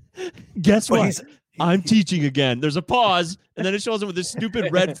 Guess But what? I'm teaching again. There's a pause, and then it shows him with this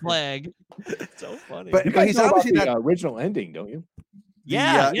stupid red flag. It's so funny. But You guys he's know about obviously the not. original ending, don't you?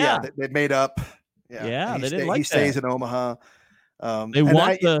 Yeah. They made up. Yeah, and they he didn't like he stays that. in Omaha. They and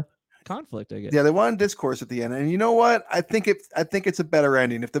want the conflict, I guess. Yeah, they wanted discourse at the end, and you know what? I think it's a better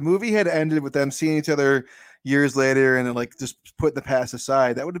ending. If the movie had ended with them seeing each other years later and like just putting the past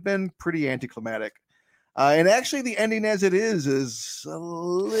aside, that would have been pretty anticlimactic. And actually, the ending as it is a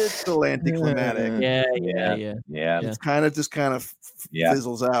little anticlimactic. Yeah. It's kind of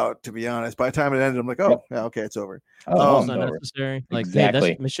fizzles out. To be honest, by the time it ended, I'm like, oh, yeah, okay, it's over. Oh, it's unnecessary. Like,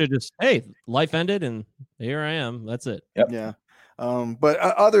 Exactly. hey, we should just, hey, life ended, and here I am. That's it. Yeah. But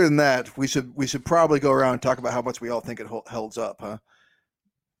other than that, we should probably go around and talk about how much we all think it holds up, huh?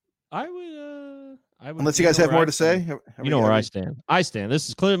 I would. Unless you guys have more to say. You know where I stand. I stand. This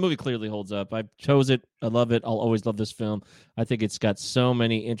is clear. The movie clearly holds up. I chose it. I love it. I'll always love this film. I think it's got so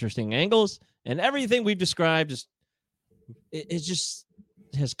many interesting angles, and everything we've described is. It just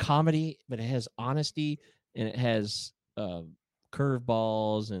has comedy, but it has honesty, and it has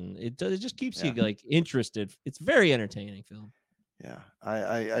curveballs, and it just keeps you like interested. It's a very entertaining film. Yeah,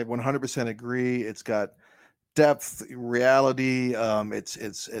 I 100% agree. It's got depth, reality.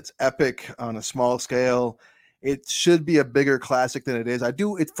 It's epic on a small scale. It should be a bigger classic than it is.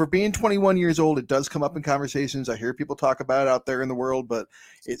 For being 21 years old, it does come up in conversations. I hear people talk about it out there in the world, but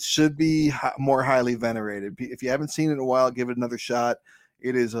it should be more highly venerated. If you haven't seen it in a while, give it another shot.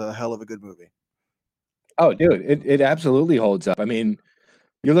 It is a hell of a good movie. Oh, dude, it absolutely holds up. I mean,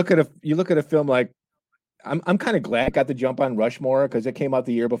 you look at a film like, I'm kind of glad I got the jump on Rushmore, because it came out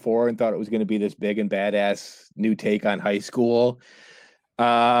the year before and thought it was going to be this big and badass new take on high school.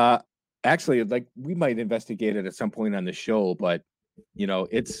 Actually, like, we might investigate it at some point on the show, but you know,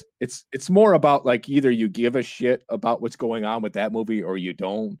 it's more about like either you give a shit about what's going on with that movie or you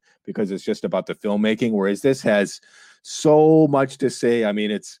don't, because it's just about the filmmaking. Whereas this has so much to say. I mean,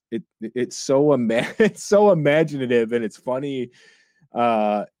 it's so it's so imaginative, and it's funny,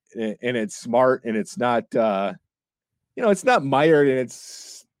 and it's smart, and it's not it's not mired in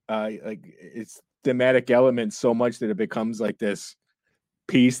its its thematic elements so much that it becomes like this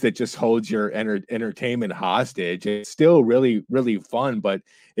piece that just holds your entertainment hostage. It's still really, really fun, but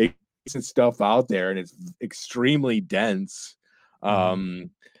it gets stuff out there, and it's extremely dense. And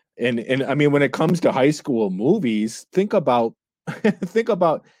I mean, when it comes to high school movies, think about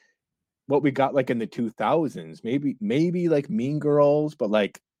what we got like in the 2000s, maybe like Mean Girls, but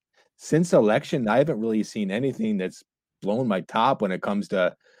like since Election, I haven't really seen anything that's blown my top when it comes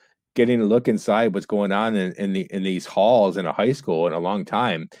to getting a look inside what's going on in these halls in a high school in a long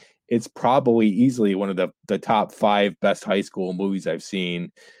time. It's probably easily one of the top 5 best high school movies I've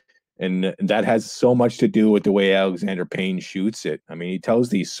seen. And that has so much to do with the way Alexander Payne shoots it. I mean, he tells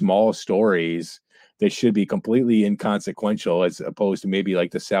these small stories that should be completely inconsequential, as opposed to maybe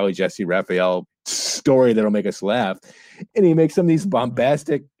like the Sally Jesse Raphael story that'll make us laugh. And he makes some of these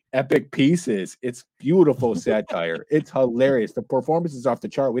bombastic, epic pieces. It's beautiful satire. It's hilarious. The performance is off the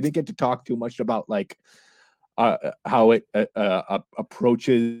chart. We didn't get to talk too much about like how it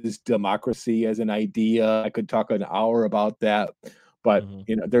approaches democracy as an idea. I could talk an hour about that, but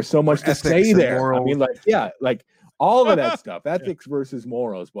you know, there's so much to say there. I mean, like all of that stuff, ethics versus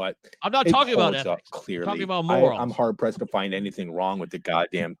morals. But I'm not talking about holds up ethics. clearly. I'm talking about morals. I'm hard pressed to find anything wrong with the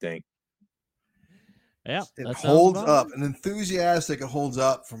goddamn thing. Yeah, It that sounds holds about up right. and enthusiastic. It holds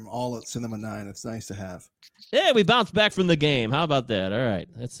up from all at Cinema 9. It's nice to have. Yeah, we bounced back from the game. How about that? All right,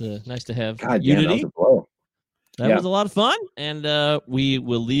 that's nice to have. God damn, that was Unity. a blow. That Yeah. was a lot of fun, and we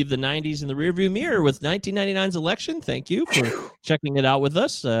will leave the 90s in the rearview mirror with 1999's election. Thank you for checking it out with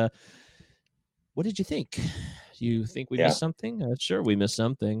us. What did you think? You think we missed something? Sure, we missed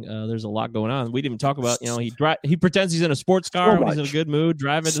something. There's a lot going on. We didn't even talk about, he pretends he's in a sports car when he's in a good mood,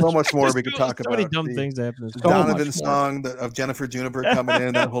 driving. So much more we could talk so about. many dumb things happen. The Donovan song of Jennifer Juniper coming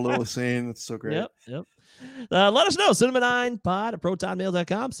in, that whole little scene. It's so great. Yep. Let us know. Cinema9pod at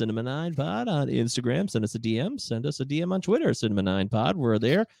protonmail.com. Cinema9pod on Instagram. Send us a DM. Send us a DM on Twitter. Cinema9pod. We're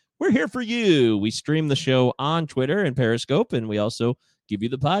there. We're here for you. We stream the show on Twitter and Periscope, and we also give you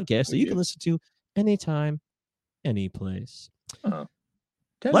the podcast that you can listen to anytime, any place.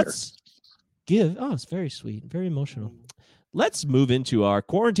 Let's give. Oh, it's very sweet, very emotional. Let's move into our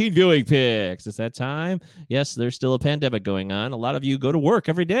quarantine viewing picks. It's that time. Yes, there's still a pandemic going on. A lot of you go to work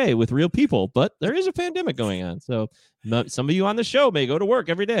every day with real people, but there is a pandemic going on. So some of you on the show may go to work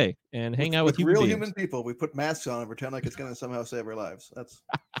every day and hang out with real human people. We put masks on and pretend like it's going to somehow save our lives. That's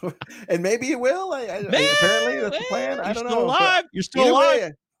and maybe it will. Apparently that's the plan. I don't know. Alive. You're still alive.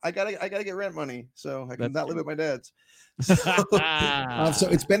 Way, I gotta get rent money, so I can not live at my dad's. So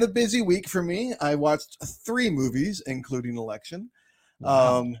it's been a busy week for me. I watched 3 movies, including Election.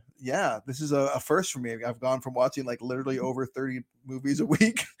 Wow. This is a first for me. I've gone from watching like literally over 30 movies a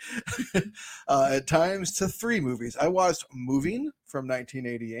week at times to 3 movies. I watched Moving from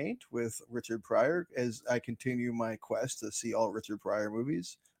 1988 with Richard Pryor as I continue my quest to see all Richard Pryor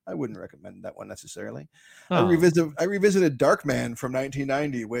movies. I wouldn't recommend that one necessarily. I revisited Darkman from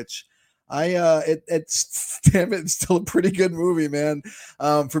 1990, which it's still a pretty good movie, man.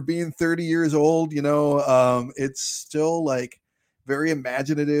 For being 30 years old, it's still like very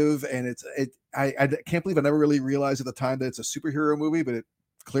imaginative, and I can't believe I never really realized at the time that it's a superhero movie, but it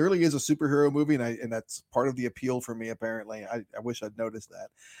clearly is a superhero movie, and that's part of the appeal for me. Apparently, I wish I'd noticed that.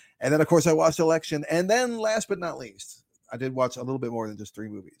 And then, of course, I watched Election, and then last but not least, I did watch a little bit more than just 3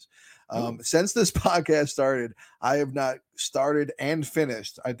 movies. Since this podcast started, I have not started and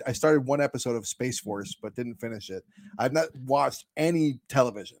finished. I started 1 episode of Space Force, but didn't finish it. I've not watched any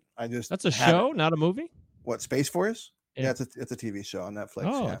television. That's a show, not a movie. What, Space Force? Yeah, it's a TV show on Netflix.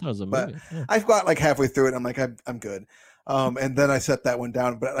 Oh, yeah. that was a movie. But Yeah. I've got like halfway through it. I'm like, I'm good. And then I set that one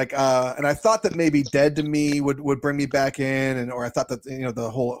down. But and I thought that maybe Dead to Me would bring me back in, or I thought that the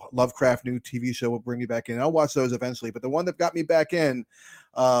whole Lovecraft new TV show would bring me back in. I'll watch those eventually. But the one that got me back in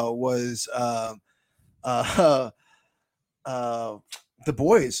was The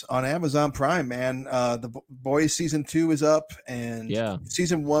Boys on Amazon Prime. Man, The Boys season 2 is up, and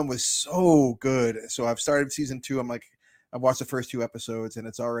season 1 was so good. So I've started season 2. I'm like, I've watched the first 2 episodes, and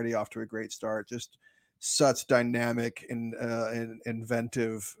it's already off to a great start. Just such dynamic and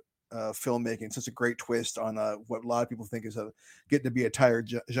inventive filmmaking, such a great twist on what a lot of people think is getting to be a tired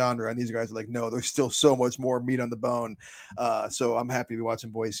genre, and these guys are like, no, there's still so much more meat on the bone. So I'm happy to be watching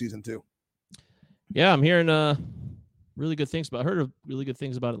Boys season 2. Yeah, I'm hearing really good things about. I heard really good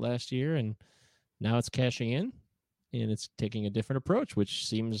things about it last year, and now it's cashing in, and it's taking a different approach, which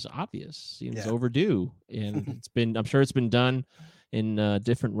seems obvious, seems overdue, and I'm sure it's been done in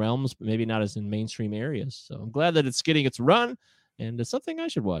different realms, but maybe not as in mainstream areas. So I'm glad that it's getting its run, and it's something I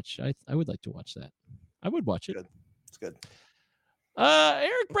should watch. I would like to watch that. I would watch it. It's good.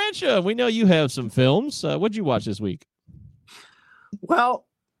 Eric Branshaw, we know you have some films. What'd you watch this week? Well,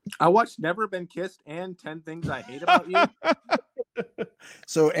 I watched Never Been Kissed and 10 Things I Hate About You.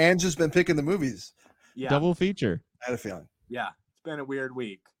 So Ange has been picking the movies. Yeah. Double feature. I had a feeling. Yeah, it's been a weird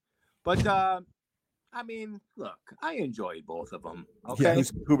week. But I mean, look, I enjoyed both of them. Okay, Yeah,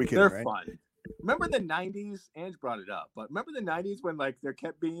 who we kidding, they're right? fun. Remember the 90s? Ange brought it up, but remember the 90s when like there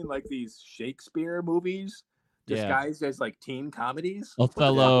kept being like these Shakespeare movies disguised as like teen comedies?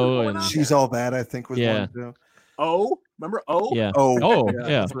 Othello and She's All That, I think, was one too. Remember O? Yeah. Oh,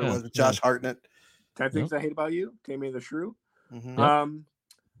 yeah. That's what it was. Josh Hartnett. 10 Things I Hate About You. Tammy the Shrew. Mhm.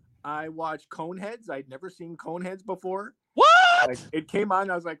 I watched Coneheads. I'd never seen Coneheads before. What? Like, it came on.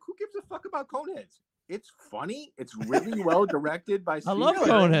 I was like, who gives a fuck about Coneheads? It's funny. It's really well directed by Steve love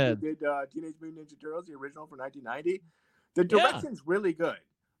Carell, Conehead. who did Teenage Mutant Ninja Turtles, the original from 1990. The direction's really good.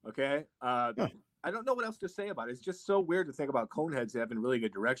 Okay. I don't know what else to say about it. It's just so weird to think about Coneheads having really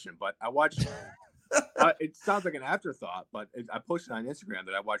good direction. But I watched. It sounds like an afterthought, but I posted on Instagram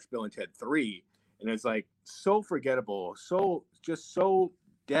that I watched Bill and Ted 3, and it's like so forgettable, so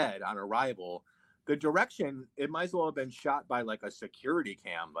dead on arrival. The direction, it might as well have been shot by like a security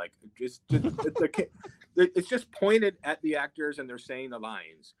cam. Like it's just pointed at the actors and they're saying the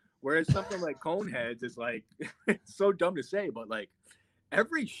lines. Whereas something like Coneheads is like, it's so dumb to say, but like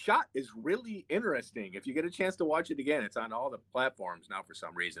every shot is really interesting. If you get a chance to watch it again, it's on all the platforms now for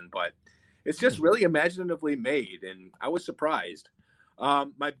some reason, but it's just really imaginatively made, and I was surprised.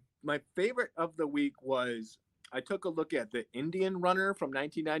 My favorite of the week was I took a look at The Indian Runner from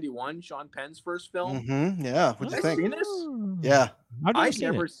 1991, Sean Penn's first film. Mm-hmm. Yeah. What'd you think? Seen this? Yeah. I've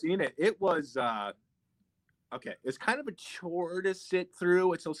never seen it. It was okay. It's kind of a chore to sit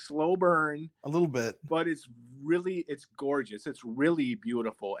through. It's a slow burn, A little bit. but it's gorgeous. It's really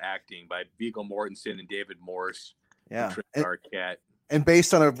beautiful acting by Viggo Mortensen and David Morse. Yeah. And Trish And, Arquette. and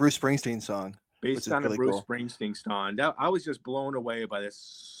based on a Bruce Springsteen song. which Based is on really a Bruce cool. Springsteen song. I was just blown away by this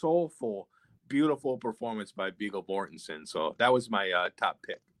soulful, beautiful performance by Viggo Mortensen. So that was my top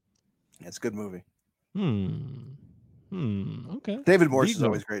pick. Yeah, it's a good movie. Okay. David Morse is Viggo.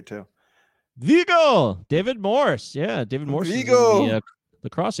 always great too. Viggo, David Morse. Yeah, David Morse. is in Viggo. the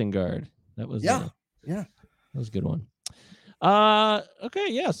Crossing Guard. That was Yeah. that was a good one. Okay,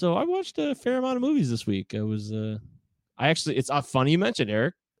 yeah. So I watched a fair amount of movies this week. It's funny you mentioned,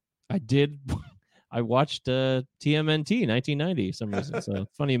 Eric. I watched TMNT 1990 for some reason. So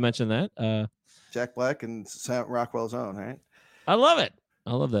funny you mentioned that. Jack Black and Sam Rockwell's Own, right? I love it.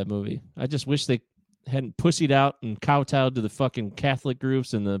 I love that movie. I just wish they hadn't pussied out and kowtowed to the fucking Catholic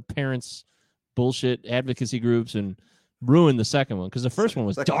groups and the parents' bullshit advocacy groups and ruined the second one, because the first one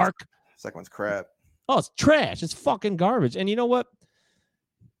was dark. Second one's crap. Oh, it's trash. It's fucking garbage. And you know what?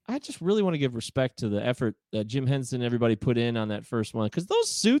 I just really want to give respect to the effort that Jim Henson and everybody put in on that first one, because those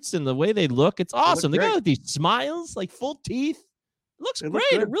suits and the way they look, it's awesome. They got like these smiles, like full teeth. It looks great.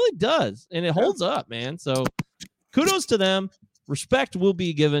 It really does. And it holds up, man. So kudos to them. Respect will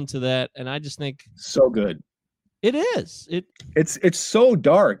be given to that. And I just think so good. It is. It's so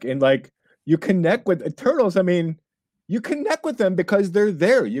dark, and like you connect with turtles. I mean, you connect with them because they're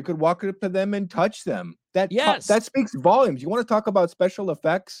there. You could walk up to them and touch them. That speaks volumes. You want to talk about special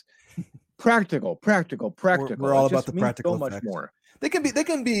effects? Practical. We're all It about just the means practical so much effects. more. They can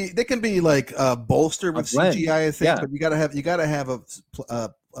be like bolstered with blend. CGI, I think, Yeah. but you gotta have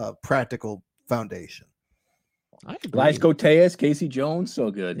a practical foundation. Blas Koteas, Casey Jones, so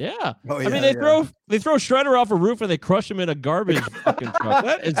good. Yeah. Oh, I mean, they throw Shredder off a roof and they crush him in a garbage fucking truck.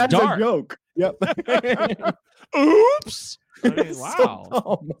 That is That's dark. a joke. Yep. Oops. I mean, So wow.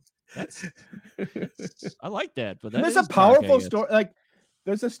 dumb. I like that, but that There's is a powerful dark, I guess. story. Like,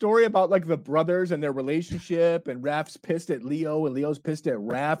 there's a story about like the brothers and their relationship, and Raph's pissed at Leo, and Leo's pissed at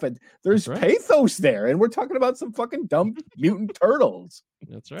Raph, and there's pathos there. And we're talking about some fucking dumb mutant turtles.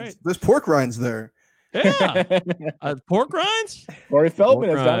 That's right. There's pork rinds there. Yeah. Pork rinds? Corey Feldman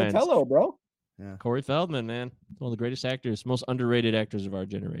Pork as rinds. Donatello, bro. Yeah. Corey Feldman, man. One of the greatest actors, most underrated actors of our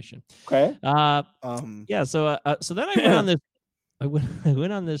generation. Okay. Yeah, so then I went on this I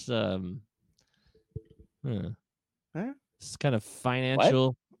went on this this kind of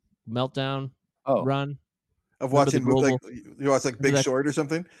financial meltdown run Of Remember watching the like global- you watch like Big that- Short or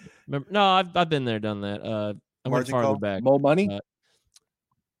something. No, I've been there, done that. I went Margin farther Call? back. Mo Money?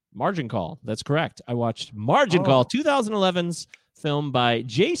 Margin Call. That's correct. I watched Margin Call, 2011's film by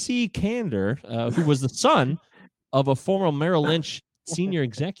J.C. Kander, who was the son of a former Merrill Lynch senior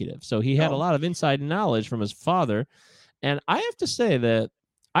executive. So he had a lot of inside knowledge from his father. And I have to say that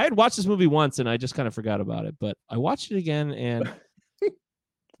I had watched this movie once and I just kind of forgot about it, but I watched it again and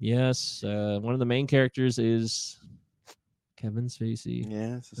yes, one of the main characters is Kevin Spacey.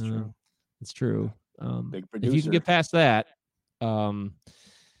 Yes, it's true. It's true. Big If you producer. can get past that,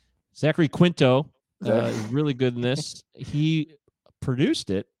 Zachary Quinto is really good in this. He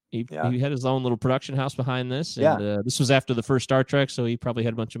produced it. He had his own little production house behind this. And this was after the first Star Trek, so he probably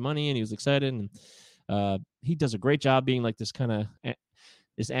had a bunch of money and he was excited. And he does a great job being like this kind of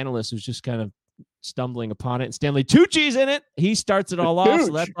this analyst who's just kind of stumbling upon it. And Stanley Tucci's in it. He starts it all off,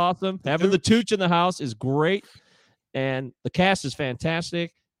 so that's awesome. Having the Tucci in the house is great. And the cast is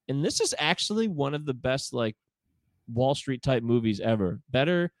fantastic. And this is actually one of the best like Wall Street type movies ever.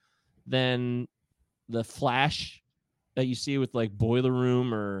 Better than the Flash that you see with like Boiler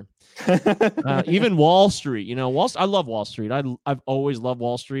Room or even Wall Street. You know, I love Wall Street. I've always loved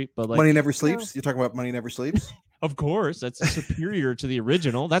Wall Street, but like Money Never Sleeps. You're talking about Money Never Sleeps. Of course, that's superior to the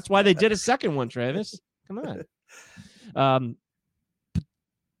original. That's why they did a second one, Travis. Come on.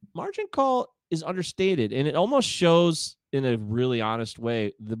 Margin Call is understated, and it almost shows in a really honest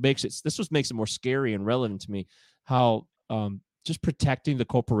way that makes it more scary and relevant to me. How just protecting the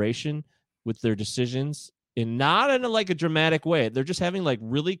corporation with their decisions, and not in a dramatic way. They're just having like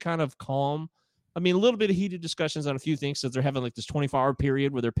really kind of calm. I mean, a little bit of heated discussions on a few things, because they're having like this 24-hour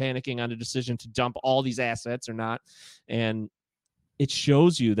period where they're panicking on a decision to dump all these assets or not. And it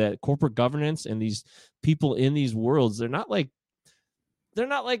shows you that corporate governance and these people in these worlds, they're not like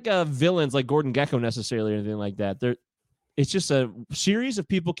villains like Gordon Gekko necessarily or anything like that. It's just a series of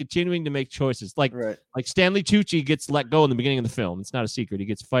people continuing to make choices. Like Stanley Tucci gets let go in the beginning of the film. It's not a secret. He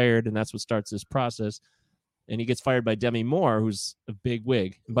gets fired, and that's what starts this process. And he gets fired by Demi Moore, who's a big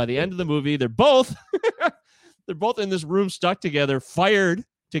wig. And by the end of the movie, they're both in this room stuck together, fired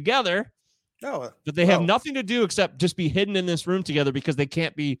together. But they have nothing to do except just be hidden in this room together because they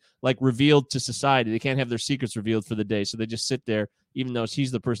can't be like revealed to society. They can't have their secrets revealed for the day. So they just sit there, even though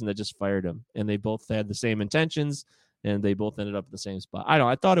she's the person that just fired him. And they both had the same intentions, and they both ended up in the same spot.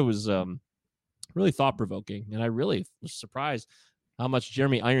 I thought it was really thought-provoking, and I really was surprised how much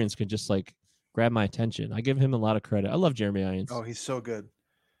Jeremy Irons could just like grab my attention. I give him a lot of credit. I love Jeremy Irons. Oh, he's so good.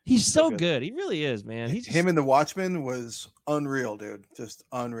 He's so good. He really is, man. He's him in The Watchmen was unreal, dude. Just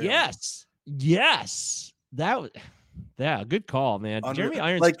unreal. Yes. Good call, man. Unreal. Jeremy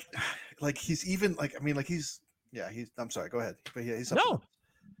Irons, like he's even like, I mean, like he's. I'm sorry. Go ahead. But yeah, he's no,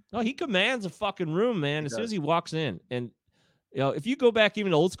 he commands a fucking room, man. As soon as he walks in, and if you go back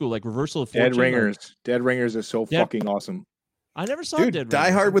even to old school, like Reversal of Fortune, Dead Ringers is so fucking awesome. I never saw Dude, Dead Die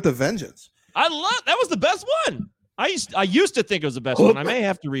Ringers. Hard with a Vengeance. I love that was the best one. I used to think it was the best one. I may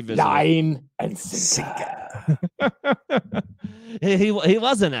have to revisit. Nine and Sinker. he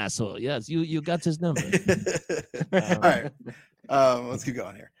was an asshole. Yes, you got his number. All right, let's keep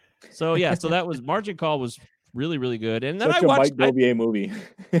going here. So that was Margin Call was really, really good. And then Such I watched a Mike Beaubier movie.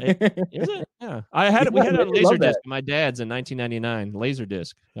 Is it? Yeah. We had it on Laserdisc at my dad's in 1999.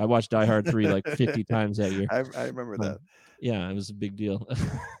 Laserdisc. I watched Die Hard 3 like 50 times that year. I remember that. Yeah, it was a big deal.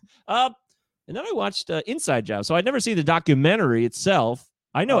 And then I watched Inside Job. So I'd never seen the documentary itself.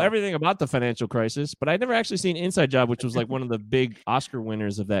 I know everything about the financial crisis, but I'd never actually seen Inside Job, which was like one of the big Oscar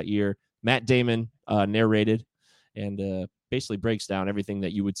winners of that year. Matt Damon narrated and basically breaks down everything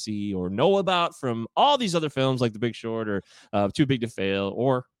that you would see or know about from all these other films like The Big Short or Too Big to Fail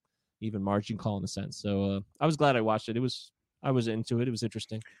or even Margin Call in a sense. So I was glad I watched it. I was into it. It was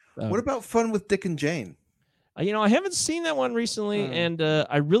interesting. What about Fun with Dick and Jane? I haven't seen that one recently, and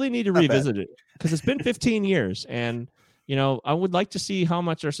I really need to revisit it because it's been 15 years. And, I would like to see how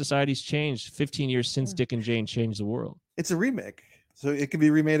much our society's changed 15 years since Dick and Jane changed the world. It's a remake, so it can be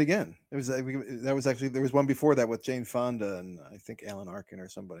remade again. There was one before that with Jane Fonda and I think Alan Arkin or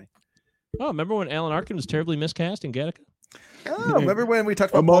somebody. Oh, remember when Alan Arkin was terribly miscast in Gattaca? Oh, remember when we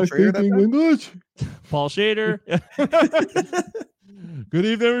talked about Paul Schrader? Paul Schrader. Good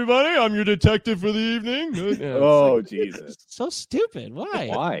evening, everybody. I'm your detective for the evening. Jesus. So stupid. Why?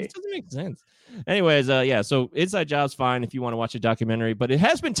 Why? It doesn't make sense. Anyways, so Inside Job's fine if you want to watch a documentary, but it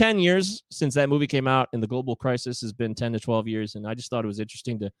has been 10 years since that movie came out, and the global crisis has been 10 to 12 years, and I just thought it was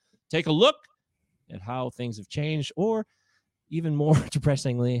interesting to take a look at how things have changed, or even more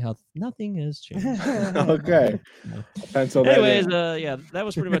depressingly, how nothing has changed. Okay. Pencil that Anyways, in. that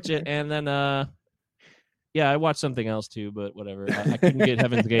was pretty much it. And then, I watched something else too, but whatever. I couldn't get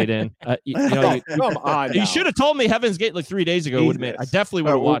Heaven's Gate in. Come on. You should have told me Heaven's Gate like 3 days ago. Would have made. I definitely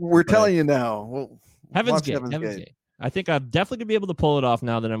would have watched. We're telling you now. We'll Heaven's Gate. Heaven's Gate. I think I'm definitely gonna be able to pull it off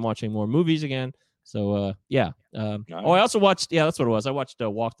now that I'm watching more movies again. So I also watched. Yeah, that's what it was. I watched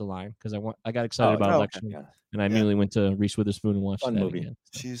Walk the Line because I got excited about election, and I immediately went to Reese Witherspoon and watched that movie. Again.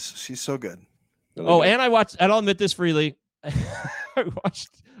 She's so good. And I watched. I'll admit this freely.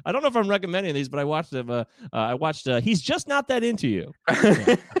 I don't know if I'm recommending these, but I watched them. I watched He's Just Not That Into You.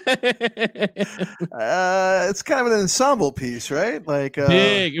 It's kind of an ensemble piece, right? Like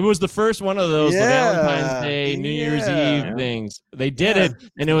big. It was the first one of those Valentine's Day, New Year's Eve things. They did it,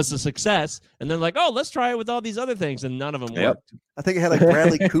 and it was a success. And they're like, "Oh, let's try it with all these other things," and none of them worked. I think it had like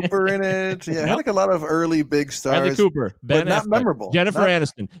Bradley Cooper in it. Yeah, it had like a lot of early big stars. Bradley Cooper, Ben but not Affleck, memorable. Jennifer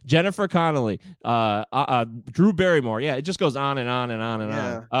Aniston, Jennifer Connelly, Drew Barrymore. Yeah, it just goes on and on and on and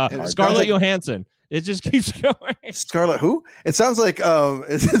on. Scarlett Johansson. It just keeps going. Scarlett who? It sounds like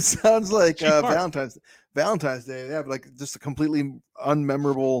Valentine's Day. They have like just a completely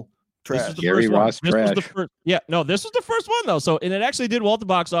unmemorable trash. Gary Ross trash. This was the first one though. So and it actually did well at the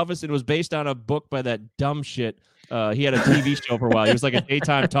box office. It was based on a book by that dumb shit. He had a TV show for a while. He was like a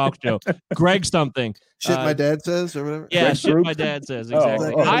daytime talk show. Greg something. Shit my dad says or whatever. Yeah, shit my dad says.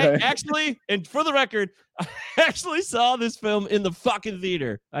 Exactly. Okay. I actually, and for the record, I actually saw this film in the fucking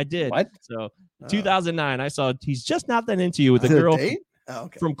theater. I did. What? So 2009, I saw He's Just Not That Into You with a girl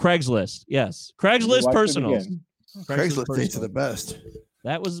from Craigslist. Yes. Craigslist Personals. Craigslist dates are the best.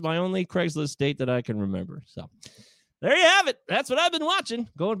 That was my only Craigslist date that I can remember. So there you have it. That's what I've been watching,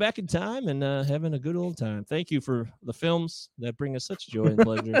 going back in time and having a good old time. Thank you for the films that bring us such joy and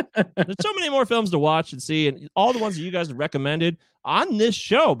pleasure. There's so many more films to watch and see, and all the ones that you guys have recommended on this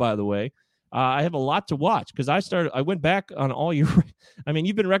show, by the way. I have a lot to watch because I went back on all your, I mean,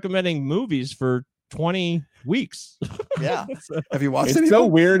 you've been recommending movies for 20 weeks. Yeah. Have you watched it? It's so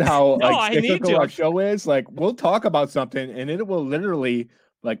weird how No, I need cyclical to. our show is. Like, we'll talk about something and it will literally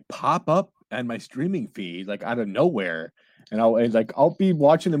like pop up on my streaming feed, like out of nowhere. And I'll be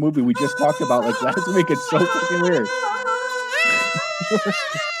watching the movie we just talked about like last week. It's so fucking weird.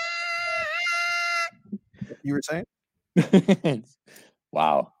 You were saying?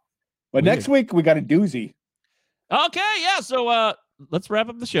 Wow. But next week we got a doozy. Okay, yeah. So let's wrap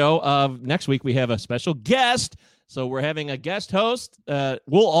up the show. Next week we have a special guest. So we're having a guest host.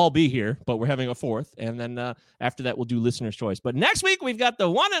 We'll all be here, but we're having a fourth. And then after that, we'll do listener's choice. But next week we've got the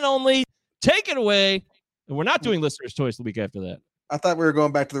one and only Take It Away. And we're not doing listener's choice the week after that. I thought we were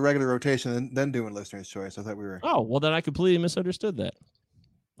going back to the regular rotation and then doing listener's choice. I thought we were. Oh, well, then I completely misunderstood that.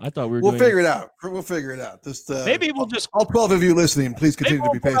 I thought we were We'll doing figure it out. We'll figure it out. Just maybe we'll just all 12 of you listening, please continue to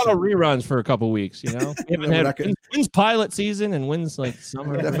be put out patient. reruns for a couple weeks. You know, we haven't had when's pilot season and when's like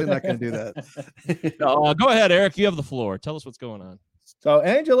summer. We're definitely not going to do that. Go ahead, Eric. You have the floor. Tell us what's going on. So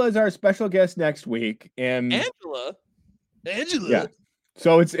Angela is our special guest next week, and Angela. Yeah.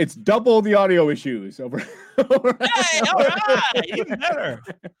 So it's double the audio issues over. Hey, all right, even better.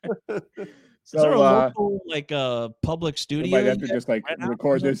 So, is there a local public You studio? might have to just like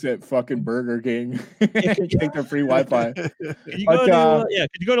record this at fucking Burger King. Take their free Wi-Fi. Could you go to,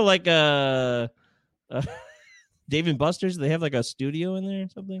 could you go to like Dave and Buster's? They have like a studio in there or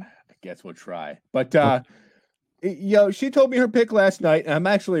something. I guess we'll try. But she told me her pick last night, and I'm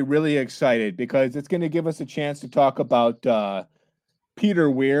actually really excited because it's going to give us a chance to talk about Peter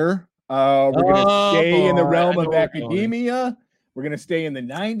Weir. We're going to stay in the realm of academia. We're going to stay in the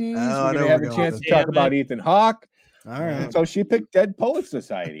 90s. We're going to have a chance to talk about Ethan Hawke. All right. So she picked Dead Poets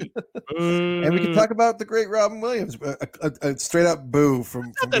Society. And we can talk about the great Robin Williams. A straight up boo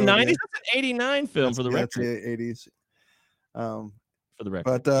from the 90s. That's an 89 film for the record. That's the 80s. For the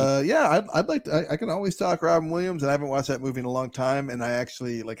record. But I'd like to, I can always talk Robin Williams, and I haven't watched that movie in a long time, and I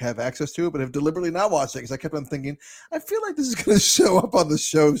actually have access to it, but have deliberately not watched it because I kept on thinking, I feel like this is going to show up on the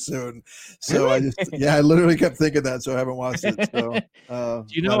show soon. So Really? I literally kept thinking that, so I haven't watched it. So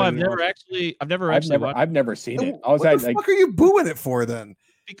Do you know I've never watched I've never seen it. What the fuck are you booing it for then?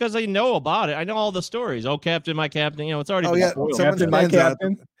 Because I know about it. I know all the stories. Oh, Captain, my Captain. You know, it's already been spoiled. Captain, my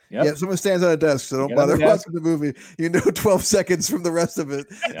Captain. Yep. Yeah, someone stands on a desk, so don't bother watching the movie. You know 12 seconds from the rest of it.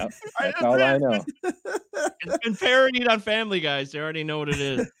 Yep. That's all I know. It's been parodied on Family Guys. They already know what it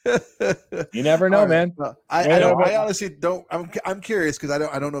is. You never know, man. Well, I honestly don't. I'm curious because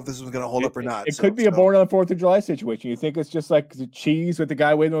I don't know if this is going to hold up or not. It could be a Born on the 4th of July situation. You think it's just like the cheese with the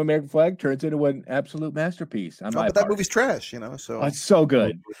guy waving the American flag turns into an absolute masterpiece. But that movie's trash, you know. So it's so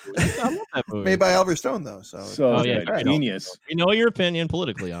good. I love that movie. Made by Oliver Stone, though. So genius. We know your opinion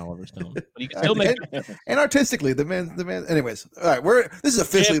politically, Oliver Stone, but you can still make and artistically, the man. Anyways, all right, this is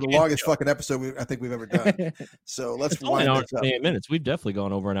officially the longest fucking episode I think we've ever done. So let's only wind an hour this up. 28 minutes. We've definitely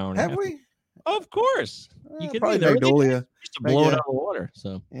gone over an hour and a half. Have we? Of course. You can probably there. Magnolia. We used to blow it out of the water.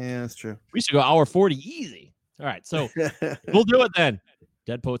 So yeah, that's true. We used to go hour 40 easy. All right, so we'll do it then.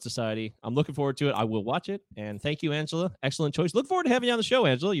 Dead Poet Society. I'm looking forward to it. I will watch it. And thank you, Angela. Excellent choice. Look forward to having you on the show,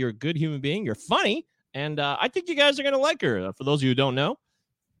 Angela. You're a good human being. You're funny. And I think you guys are going to like her. For those of you who don't know,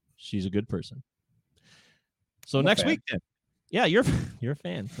 she's a good person. So next week, then. Yeah, you're a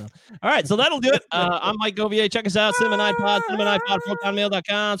fan. So. All right, so that'll do it. I'm Mike Govier. Check us out, CinemaNightPod,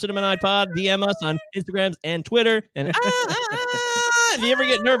 ProtonMail.com, CinemaNightPod. DM us on Instagrams and Twitter. And if you ever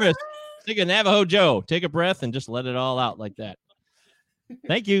get nervous, take a Navajo Joe. Take a breath and just let it all out like that.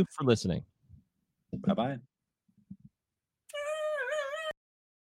 Thank you for listening. Bye-bye.